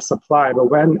have enough supply, but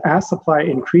as supply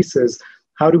increases,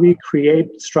 how do we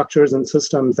create structures and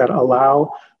systems that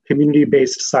allow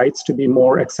community-based sites to be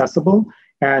more accessible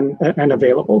and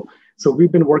available? So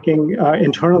we've been working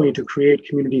internally to create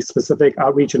community-specific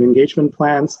outreach and engagement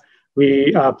plans.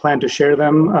 We plan to share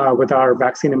them with our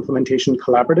vaccine implementation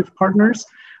collaborative partners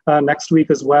next week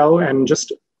as well, and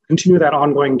just continue that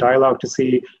ongoing dialogue to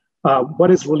see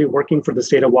what is really working for the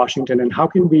state of Washington and how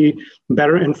can we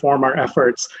better inform our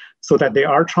efforts so that they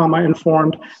are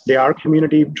trauma-informed, they are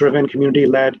community-driven,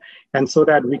 community-led, and so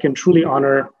that we can truly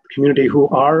honor the community who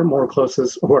are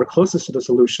closest to the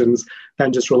solutions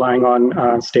than just relying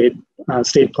on state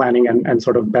planning and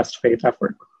sort of best faith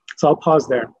effort. So I'll pause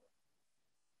there.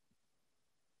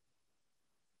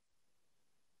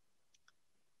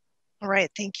 All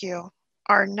right, thank you.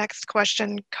 Our next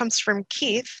question comes from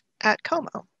Keith at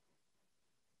Como.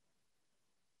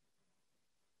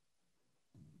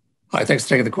 Hi, thanks for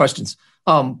taking the questions.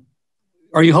 Are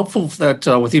you hopeful that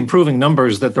with the improving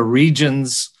numbers that the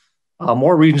regions,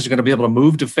 more regions are going to be able to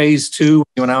move to phase 2?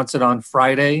 You announced it on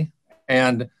Friday.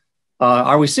 And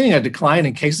are we seeing a decline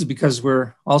in cases because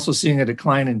we're also seeing a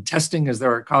decline in testing? Is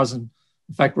there a cause and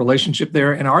effect relationship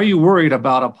there? And are you worried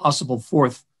about a possible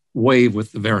fourth wave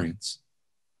with the variants?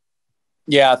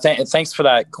 Yeah, thanks for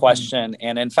that question.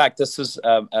 And in fact, this is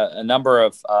a number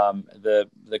of the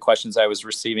questions I was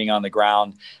receiving on the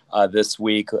ground this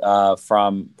week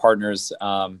from partners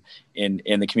in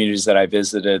the communities that I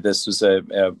visited. This was a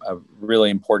really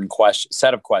important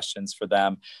set of questions for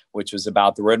them, which was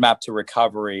about the roadmap to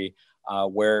recovery.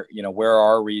 Where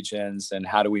are regions and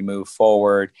how do we move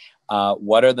forward?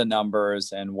 What are the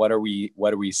numbers and what are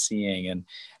we seeing? And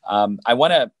I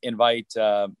want to invite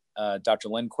Dr.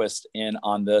 Lindquist in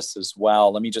on this as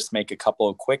well. Let me just make a couple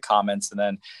of quick comments and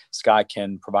then Scott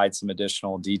can provide some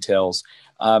additional details.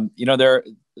 The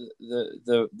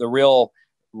real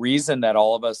reason that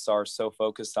all of us are so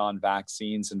focused on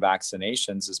vaccines and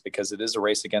vaccinations is because it is a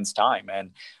race against time.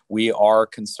 And we are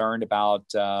concerned about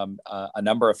a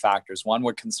number of factors. One,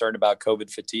 we're concerned about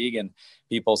COVID fatigue and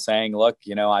people saying, look,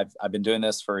 I've been doing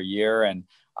this for a year and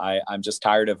I'm just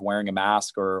tired of wearing a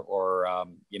mask or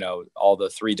all the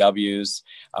 3 W's.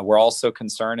 We're also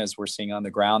concerned, as we're seeing on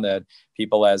the ground, that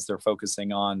people, as they're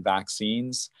focusing on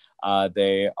vaccines,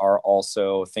 they are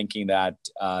also thinking that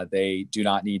they do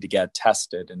not need to get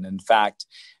tested. And in fact,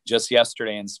 just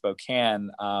yesterday in Spokane,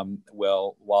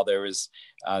 while there was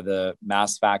the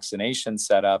mass vaccination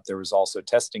set up, there was also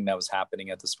testing that was happening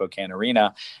at the Spokane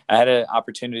Arena. I had an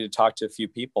opportunity to talk to a few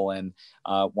people, and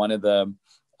one of the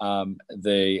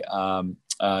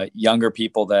younger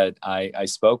people that I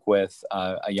spoke with,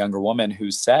 a younger woman who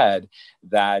said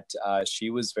that she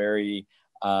was very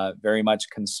much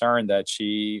concerned that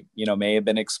she, may have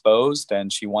been exposed,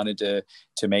 and she wanted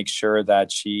to make sure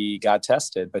that she got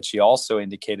tested. But she also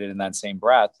indicated in that same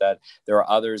breath that there are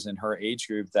others in her age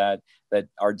group that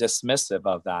are dismissive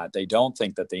of that. They don't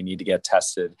think that they need to get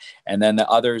tested. And then the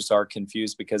others are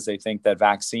confused because they think that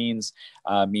vaccinations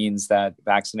means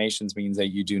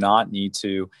that you do not need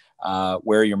to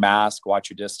wear your mask, watch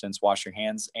your distance, wash your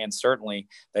hands, and certainly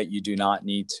that you do not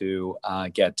need to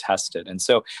get tested. And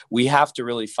so we have to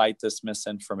really fight this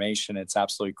misinformation. It's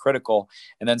absolutely critical.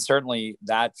 And then certainly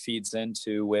that feeds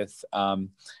into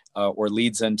or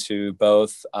leads into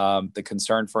both the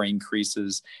concern for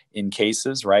increases in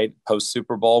cases, right? Post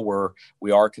Super Bowl, where we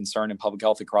are concerned in public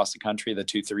health across the country that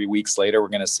 2-3 weeks later, we're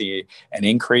going to see an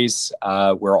increase.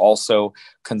 We're also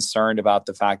concerned about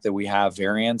the fact that we have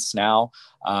variants now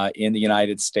in the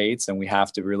United States, and we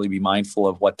have to really be mindful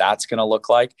of what that's going to look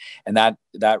like. And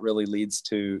that really leads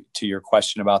to your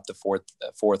question about the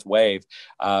fourth wave.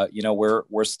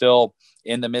 We're still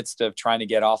in the midst of trying to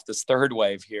get off this third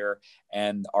wave here,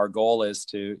 and our goal is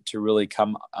to really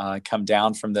come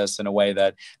down from this in a way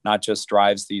that not just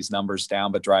drives these numbers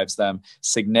down, but drives them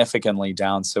significantly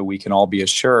down, so we can all be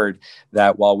assured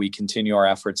that while we continue our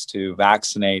efforts to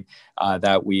vaccinate,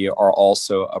 that we are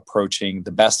also approaching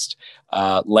the best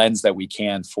lens that we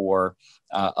can for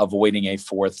avoiding a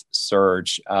fourth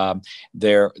surge.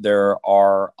 There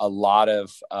are a lot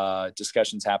of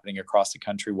discussions happening across the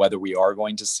country whether we are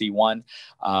going to see one,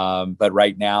 but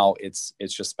right now it's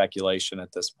just speculation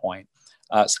at this point.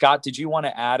 Scott, did you want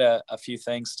to add a few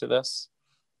things to this?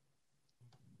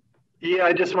 Yeah,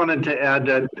 I just wanted to add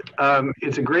that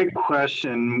it's a great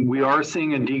question. We are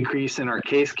seeing a decrease in our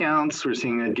case counts. We're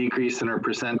seeing a decrease in our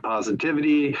percent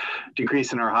positivity,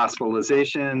 decrease in our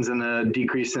hospitalizations, and a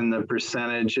decrease in the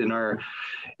percentage in our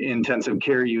intensive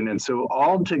care units. So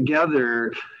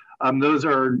altogether, those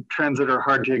are trends that are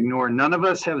hard to ignore. None of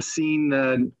us have seen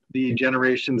the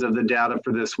generations of the data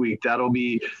for this week. That'll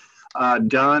be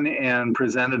done and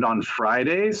presented on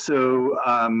Friday. So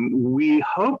we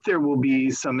hope there will be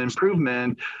some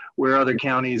improvement where other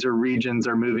counties or regions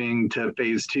are moving to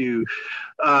phase 2.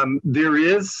 There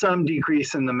is some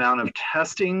decrease in the amount of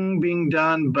testing being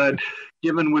done, but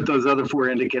given with those other 4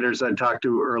 indicators I talked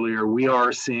to earlier, we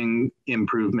are seeing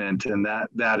improvement, and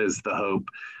that is the hope.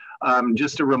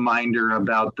 Just a reminder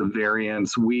about the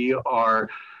variants. We are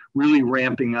really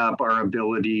ramping up our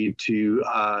ability to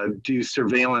do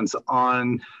surveillance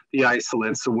on the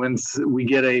isolates. So once we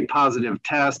get a positive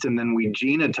test and then we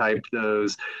genotype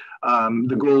those,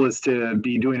 the goal is to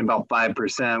be doing about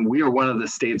 5%. We are one of the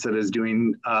states that is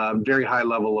doing a very high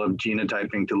level of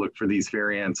genotyping to look for these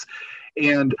variants.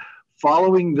 And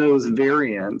following those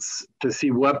variants to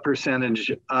see what percentage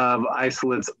of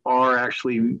isolates are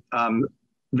actually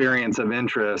variants of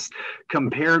interest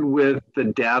compared with the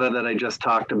data that I just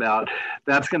talked about,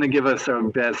 that's going to give us our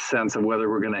best sense of whether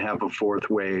we're going to have a fourth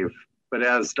wave. But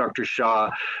as Dr. Shaw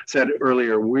said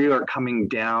earlier, we are coming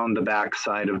down the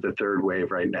backside of the third wave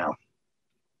right now.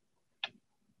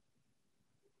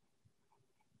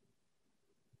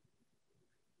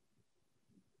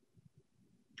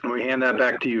 And we hand that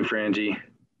back to you, Frangie.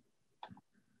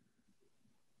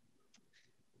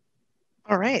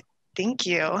 All right. Thank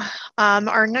you.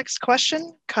 Our next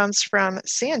question comes from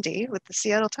Sandy with the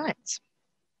Seattle Times.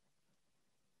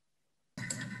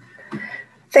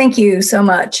 Thank you so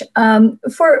much.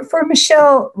 For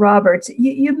Michelle Roberts,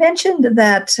 you mentioned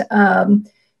that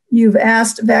you've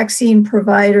asked vaccine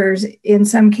providers in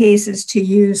some cases to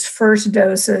use first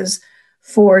doses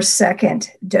for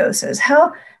second doses.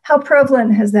 How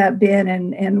prevalent has that been,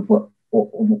 and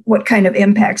what kind of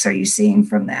impacts are you seeing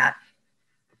from that?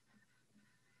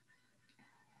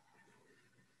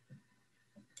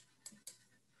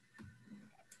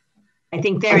 I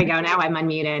think there we go. Now I'm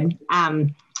unmuted.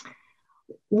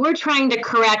 We're trying to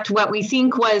correct what we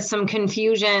think was some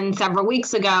confusion several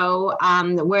weeks ago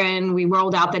when we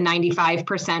rolled out the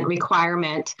 95%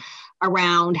 requirement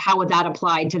around how would that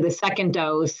apply to the second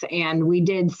dose. And we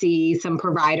did see some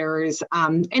providers,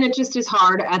 and it just is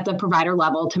hard at the provider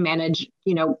level to manage,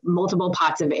 multiple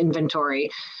pots of inventory.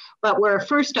 But where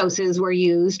first doses were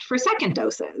used for second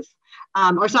doses.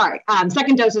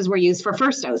 Second doses were used for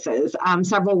first doses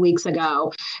several weeks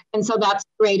ago. And so that's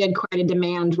created quite a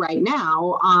demand right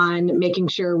now on making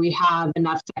sure we have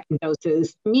enough second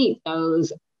doses to meet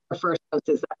those first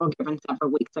doses that were given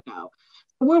several weeks ago.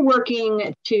 So we're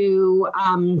working to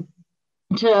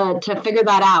figure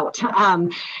that out.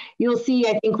 You'll see,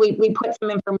 I think we put some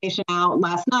information out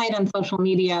last night on social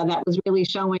media that was really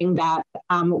showing that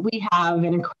we have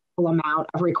an incredible amount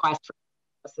of requests for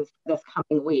doses this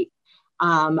coming week.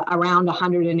 Around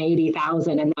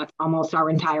 180,000, and that's almost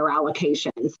our entire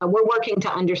allocation. So we're working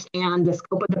to understand the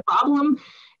scope of the problem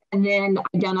and then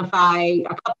identify a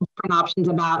couple different options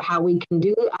about how we can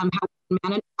how we can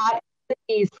manage that.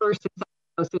 These first and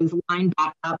second doses line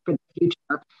back up for the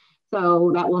future.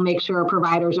 So that will make sure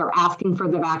providers are asking for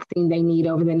the vaccine they need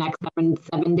over the next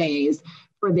seven days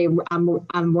for the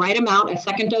right amount of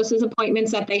second doses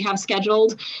appointments that they have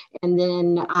scheduled, and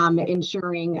then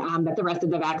ensuring that the rest of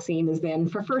the vaccine is then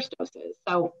for first doses.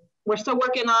 So we're still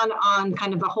working on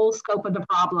kind of the whole scope of the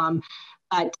problem,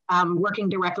 but working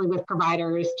directly with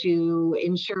providers to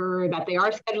ensure that they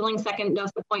are scheduling second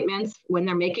dose appointments when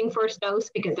they're making first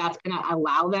dose, because that's going to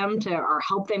allow them to, or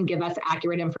help them give us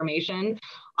accurate information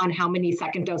on how many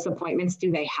second dose appointments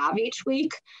do they have each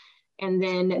week. And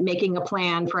then making a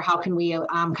plan for how can we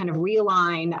kind of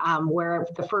realign where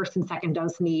the first and second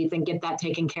dose needs and get that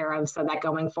taken care of, so that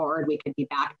going forward we could be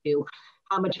back to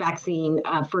how much vaccine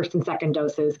first and second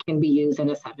doses can be used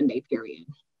in a 7-day period.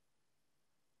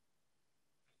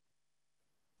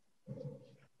 All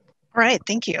right,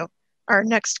 thank you. Our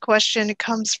next question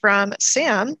comes from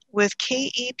Sam with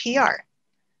KEPR.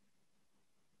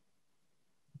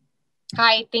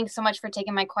 Hi, thanks so much for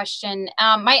taking my question.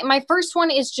 My first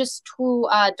one is just to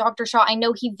Dr. Shaw. I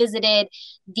know he visited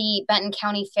the Benton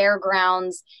County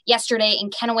Fairgrounds yesterday in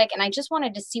Kennewick, and I just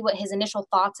wanted to see what his initial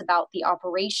thoughts about the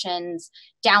operations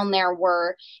down there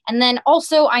were. And then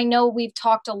also, I know we've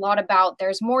talked a lot about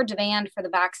there's more demand for the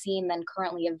vaccine than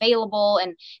currently available,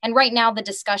 and right now the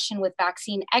discussion with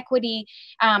vaccine equity.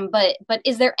 But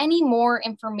is there any more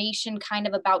information kind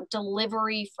of about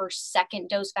delivery for second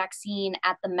dose vaccine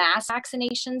at the mass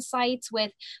vaccination sites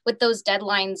with those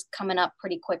deadlines coming up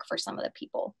pretty quick for some of the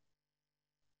people?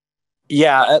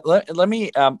 Yeah, let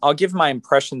me, I'll give my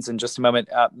impressions in just a moment.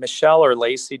 Michelle or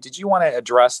Lacey, did you want to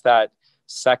address that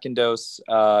second dose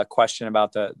question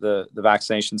about the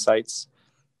vaccination sites?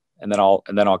 And then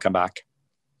I'll come back.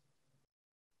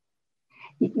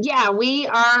 Yeah, we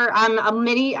are,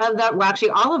 many of the, well, actually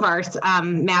all of our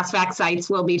mass vac sites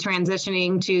will be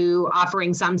transitioning to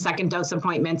offering some second dose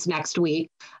appointments next week.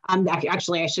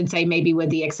 Actually, I should say maybe with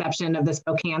the exception of the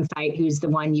Spokane site, who's the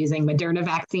one using Moderna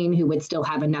vaccine, who would still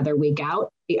have another week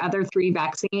out. The other three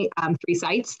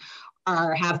sites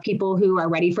have people who are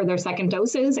ready for their second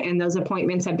doses, and those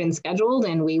appointments have been scheduled,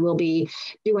 and we will be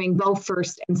doing both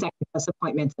first and second dose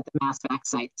appointments at the mass vac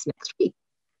sites next week.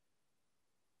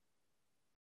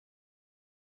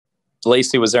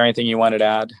 Lacey, was there anything you wanted to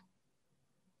add?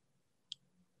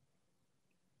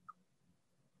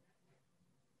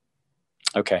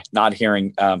 Okay, not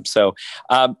hearing.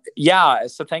 Yeah,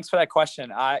 so thanks for that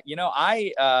question. I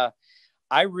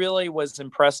really was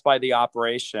impressed by the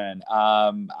operation.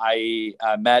 I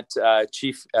met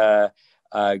Chief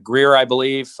Greer, I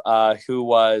believe, who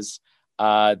was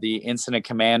the incident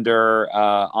commander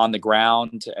on the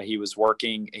ground. He was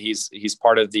working. He's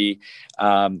part of the,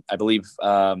 I believe,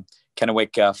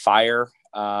 Kennewick Fire,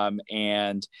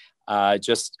 and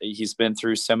he's been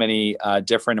through so many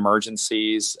different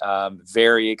emergencies.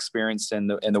 Very experienced in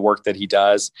the work that he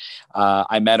does.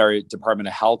 I met our Department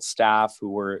of Health staff, who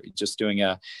were just doing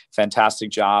a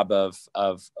fantastic job of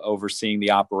overseeing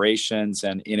the operations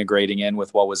and integrating in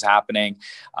with what was happening,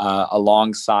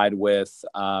 alongside with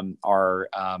our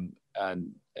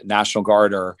National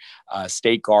Guard or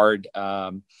State Guard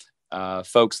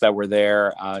folks that were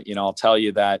there. I'll tell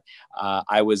you that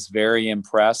I was very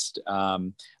impressed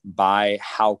by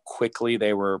how quickly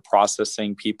they were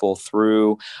processing people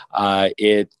through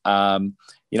it.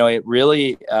 It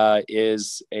really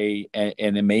is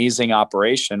an amazing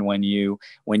operation when you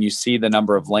see the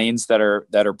number of lanes that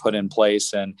are put in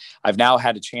place. And I've now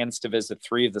had a chance to visit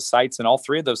 3 of the sites, and all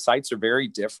 3 of those sites are very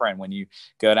different. When you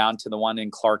go down to the one in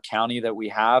Clark County that we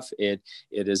have, it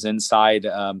is inside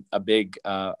a big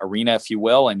arena, if you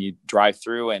will, and you drive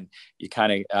through and you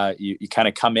kind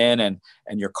of come in and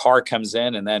your car comes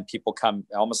in, and then people come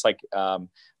almost like a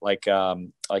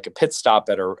pit stop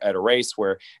at a race,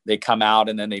 where they come out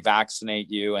and then they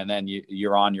vaccinate you, and then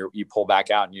you pull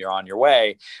back out and you're on your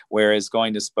way. Whereas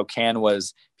going to Spokane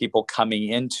was people coming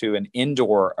into an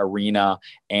indoor arena,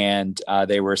 and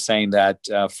they were saying that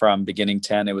from beginning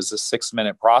to end, it was a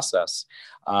 6-minute process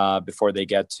before they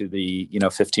get to the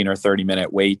 15 or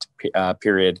 30-minute wait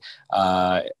period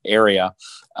area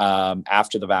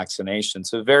after the vaccination.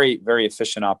 So very, very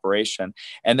efficient operation.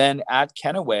 And then at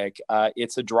Kennewick,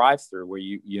 it's a drive-through where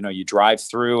you drive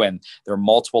through, and there are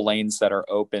multiple lanes that are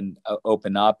open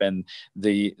up, and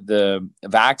the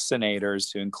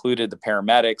vaccinators, who included the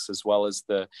paramedics as well as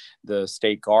the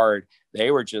State Guard, they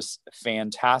were just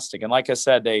fantastic. And like I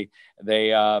said, they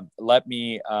let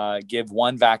me give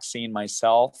one vaccine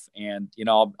myself, and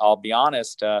I'll be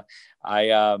honest,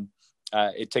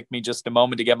 it took me just a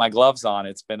moment to get my gloves on.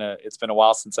 It's been a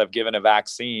while since I've given a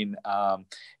vaccine.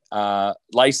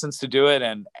 Licensed to do it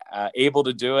and able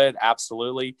to do it,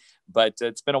 absolutely. But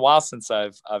it's been a while since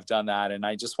I've done that, and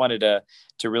I just wanted to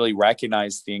really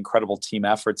recognize the incredible team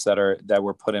efforts that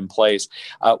were put in place.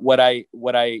 What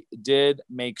I did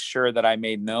make sure that I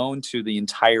made known to the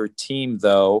entire team,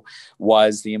 though,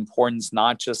 was the importance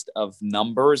not just of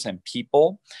numbers and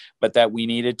people, but that we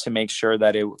needed to make sure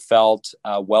that it felt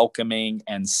welcoming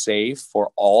and safe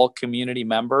for all community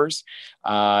members.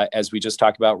 As we just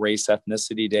talked about race,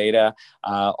 ethnicity data,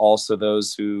 also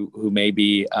those who may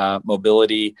be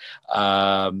mobility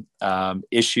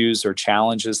issues or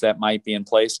challenges that might be in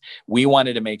place. We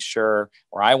wanted to make sure,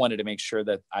 or I wanted to make sure,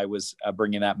 that I was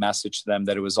bringing that message to them,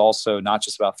 that it was also not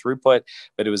just about throughput,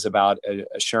 but it was about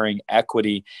assuring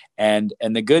equity. And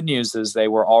the good news is they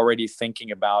were already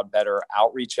thinking about better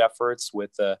outreach efforts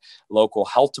with the local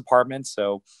health department.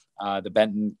 So the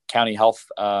Benton County Health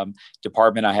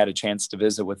Department, I had a chance to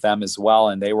visit with them as well.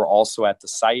 And they were also at the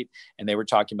site, and they were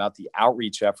talking about the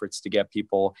outreach efforts to get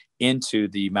people into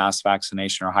the mass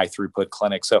vaccination or high throughput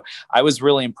clinic. So I was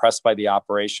really impressed by the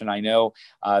operation. I know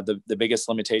the biggest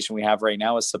limitation we have right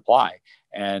now is supply.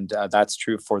 And that's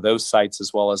true for those sites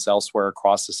as well as elsewhere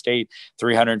across the state.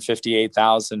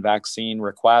 358,000 vaccine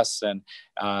requests and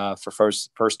for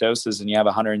first doses, and you have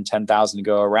 110,000 to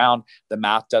go around. The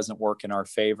math doesn't work in our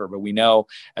favor, but we know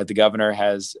that the governor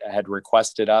had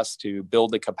requested us to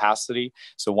build the capacity.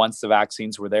 So once the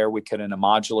vaccines were there, we could, in a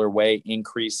modular way,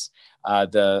 increase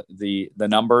the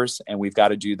numbers, and we've got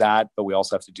to do that, but we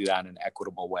also have to do that in an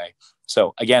equitable way.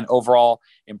 So again, overall,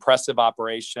 impressive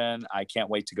operation. I can't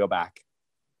wait to go back.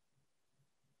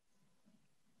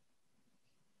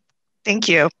 Thank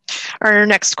you. Our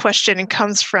next question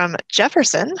comes from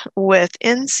Jefferson with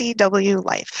NCW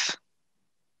Life.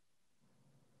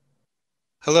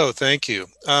 Hello, thank you.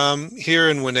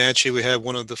 Here in Wenatchee, we have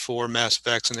one of the 4 mass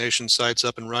vaccination sites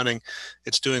up and running.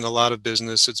 It's doing a lot of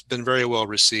business. It's been very well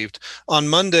received. On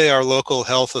Monday, our local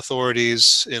health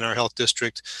authorities in our health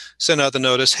district sent out the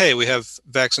notice, hey, we have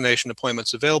vaccination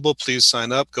appointments available. Please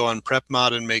sign up, go on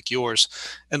PrepMod and make yours.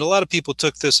 And a lot of people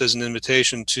took this as an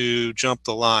invitation to jump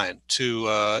the line,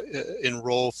 to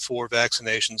enroll for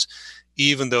vaccinations,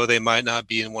 even though they might not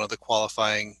be in one of the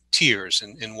qualifying tiers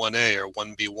in 1A or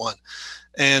 1B1.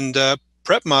 And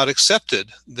PrepMod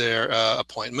accepted their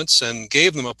appointments and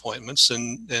gave them appointments.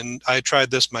 And I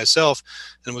tried this myself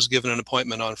and was given an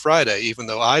appointment on Friday, even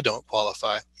though I don't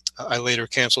qualify. I later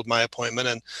canceled my appointment,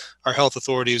 and our health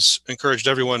authorities encouraged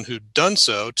everyone who'd done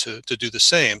so to do the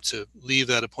same, to leave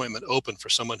that appointment open for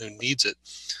someone who needs it.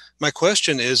 My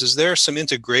question is there some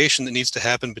integration that needs to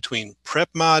happen between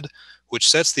PrepMod, which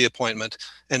sets the appointment,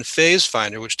 and Phase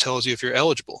Finder, which tells you if you're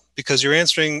eligible? Because you're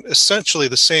answering essentially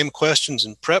the same questions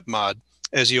in PrepMod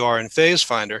as you are in Phase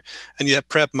Finder, and yet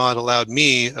PrepMod allowed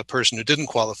me, a person who didn't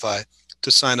qualify, to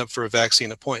sign up for a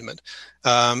vaccine appointment.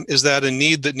 Is that a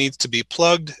need that needs to be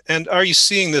plugged? And are you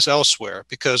seeing this elsewhere?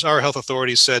 Because our health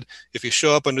authorities said, if you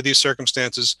show up under these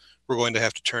circumstances, we're going to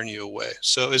have to turn you away.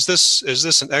 So is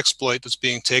this an exploit that's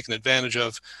being taken advantage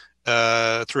of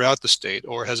throughout the state,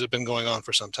 or has it been going on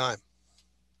for some time?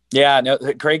 Yeah, no,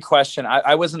 great question.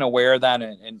 I wasn't aware of that,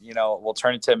 and we'll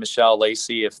turn it to Michelle,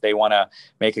 Lacey, if they want to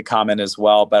make a comment as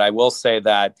well. But I will say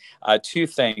that 2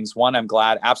 things. One, I'm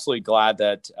absolutely glad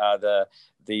that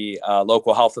the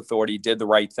local health authority did the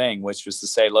right thing, which was to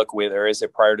say, look, there is a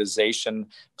prioritization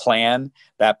plan.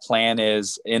 That plan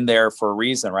is in there for a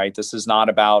reason, right? This is not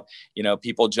about,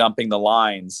 people jumping the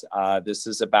lines. This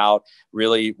is about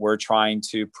really, we're trying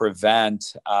to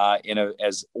prevent in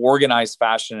as organized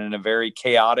fashion in a very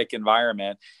chaotic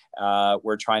environment.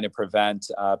 We're trying to prevent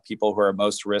people who are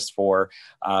most risk for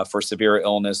severe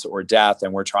illness or death,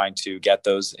 and we're trying to get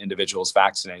those individuals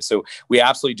vaccinated. So we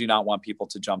absolutely do not want people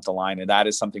to jump the line, and that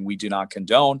is something we do not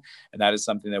condone, and that is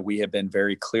something that we have been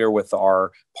very clear with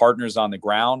our partners on the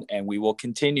ground, and we will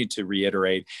continue to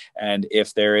reiterate. And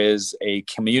if there is a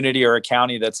community or a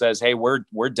county that says, hey,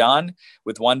 we're done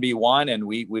with 1B1 and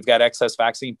we've got excess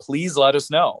vaccine, please let us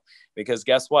know. Because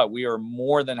guess what? We are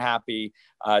more than happy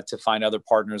to find other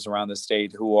partners around the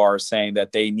state who are saying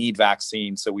that they need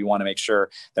vaccines. So we want to make sure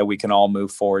that we can all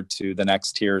move forward to the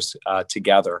next tiers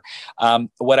together.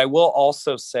 What I will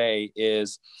also say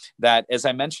is that, as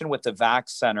I mentioned with the Vac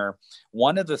Center,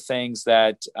 one of the things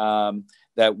that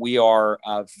we are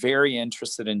very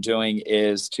interested in doing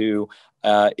is to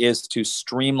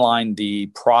streamline the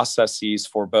processes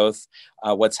for both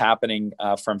what's happening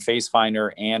from Face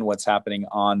Finder and what's happening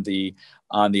on the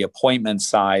appointment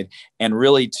side, and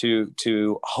really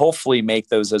to hopefully make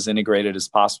those as integrated as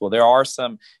possible. There are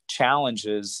some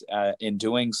challenges in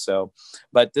doing so,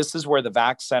 but this is where the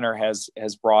VAC Center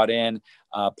has brought in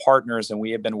partners, and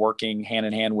we have been working hand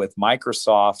in hand with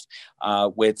Microsoft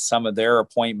with some of their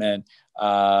appointment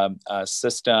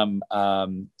system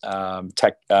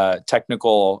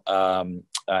technical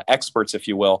experts, if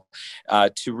you will,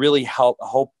 to really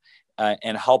help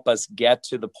us get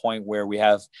to the point where we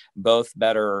have both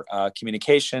better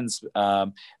communications,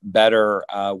 better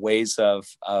ways of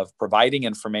providing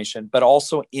information, but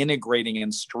also integrating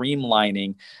and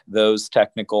streamlining those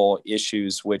technical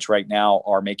issues, which right now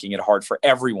are making it hard for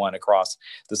everyone across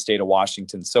the state of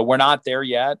Washington. So we're not there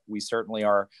yet. We certainly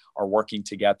are working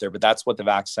to get there, but that's what the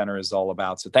VAC Center is all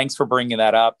about. So thanks for bringing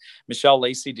that up. Michelle,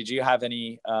 Lacey, did you have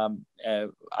any,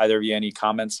 either of you, any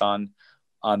comments on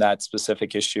that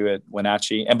specific issue at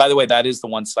Wenatchee? And by the way, that is the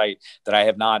one site that I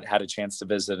have not had a chance to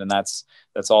visit, and that's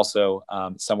also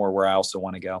somewhere where I also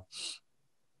want to go.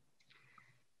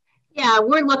 Yeah,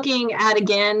 we're looking at,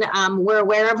 again, we're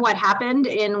aware of what happened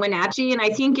in Wenatchee, and I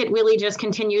think it really just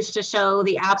continues to show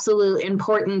the absolute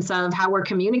importance of how we're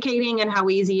communicating and how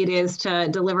easy it is to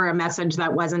deliver a message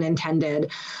that wasn't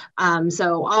intended.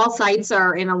 So all sites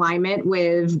are in alignment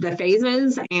with the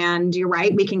phases, and you're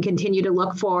right, we can continue to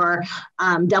look for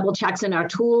double checks in our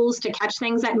tools to catch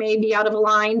things that may be out of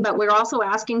line, but we're also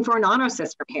asking for an honor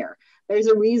system here. There's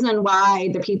a reason why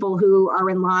the people who are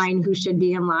in line, who should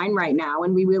be in line right now,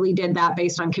 and we really did that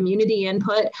based on community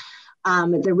input,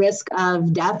 the risk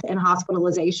of death and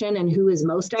hospitalization and who is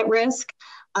most at risk,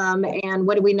 and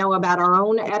what do we know about our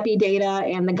own epi data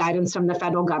and the guidance from the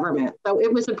federal government. So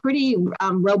it was a pretty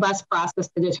robust process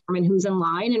to determine who's in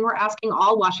line, and we're asking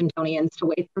all Washingtonians to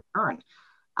wait their turn.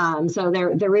 So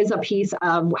there is a piece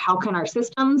of how can our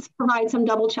systems provide some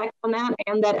double check on that,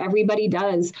 and that everybody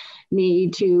does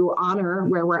need to honor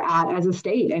where we're at as a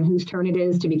state and whose turn it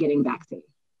is to be getting vaccine.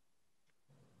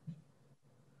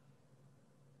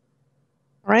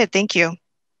 All right, thank you.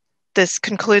 This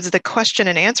concludes the question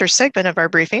and answer segment of our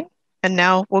briefing. And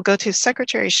now we'll go to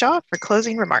Secretary Shaw for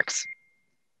closing remarks.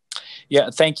 Yeah,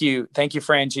 thank you. Thank you,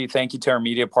 Frangie. Thank you to our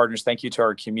media partners. Thank you to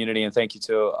our community. And thank you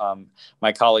to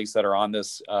my colleagues that are on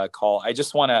this call. I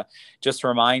just want to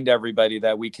remind everybody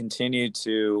that we continue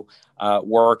to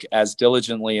work as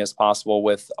diligently as possible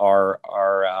with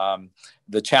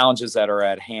the challenges that are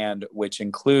at hand, which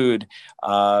include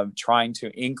trying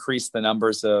to increase the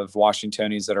numbers of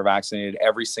Washingtonians that are vaccinated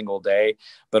every single day,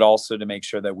 but also to make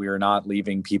sure that we are not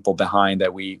leaving people behind,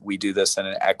 that we do this in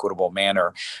an equitable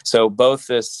manner. So both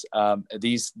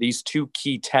these two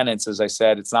key tenets, as I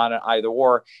said, it's not an either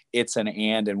or, it's an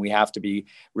and we have to be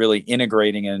really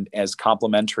integrating and as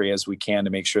complementary as we can to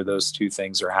make sure those two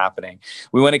things are happening.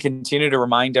 We want to continue to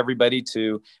remind everybody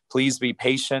to please be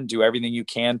patient, do everything you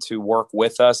can to work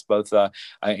with us, both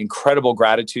incredible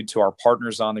gratitude to our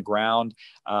partners on the ground,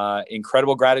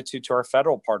 incredible gratitude to our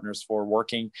federal partners for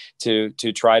working to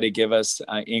try to give us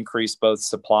increased both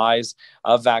supplies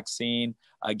of vaccine,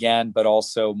 again, but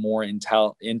also more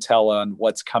intel on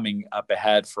what's coming up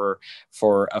ahead for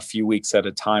a few weeks at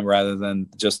a time rather than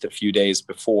just a few days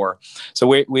before. So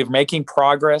we're making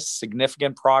progress,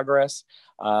 significant progress.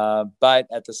 But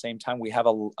at the same time, we have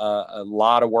a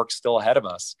lot of work still ahead of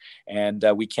us, and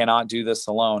we cannot do this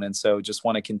alone. And so just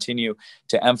want to continue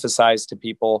to emphasize to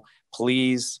people,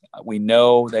 please, we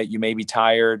know that you may be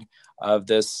tired of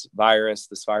this virus.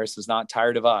 This virus is not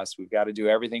tired of us. We've got to do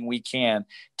everything we can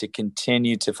to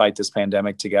continue to fight this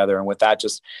pandemic together. And with that,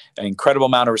 just an incredible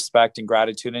amount of respect and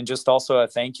gratitude, and just also a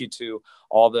thank you to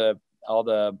all the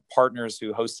partners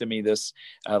who hosted me this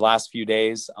last few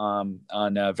days on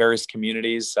various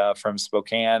communities from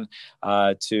Spokane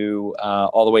to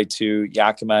all the way to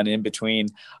Yakima and in between.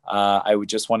 I would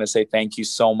just want to say thank you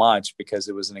so much, because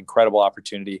it was an incredible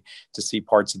opportunity to see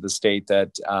parts of the state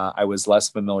that I was less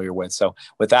familiar with. So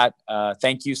with that,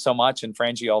 thank you so much. And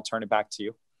Frangie, I'll turn it back to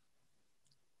you.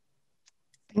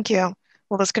 Thank you.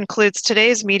 Well, this concludes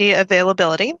today's media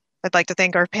availability. I'd like to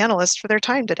thank our panelists for their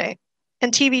time today,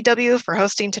 and TVW for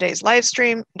hosting today's live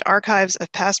stream and archives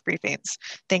of past briefings.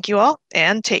 Thank you all,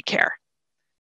 and take care.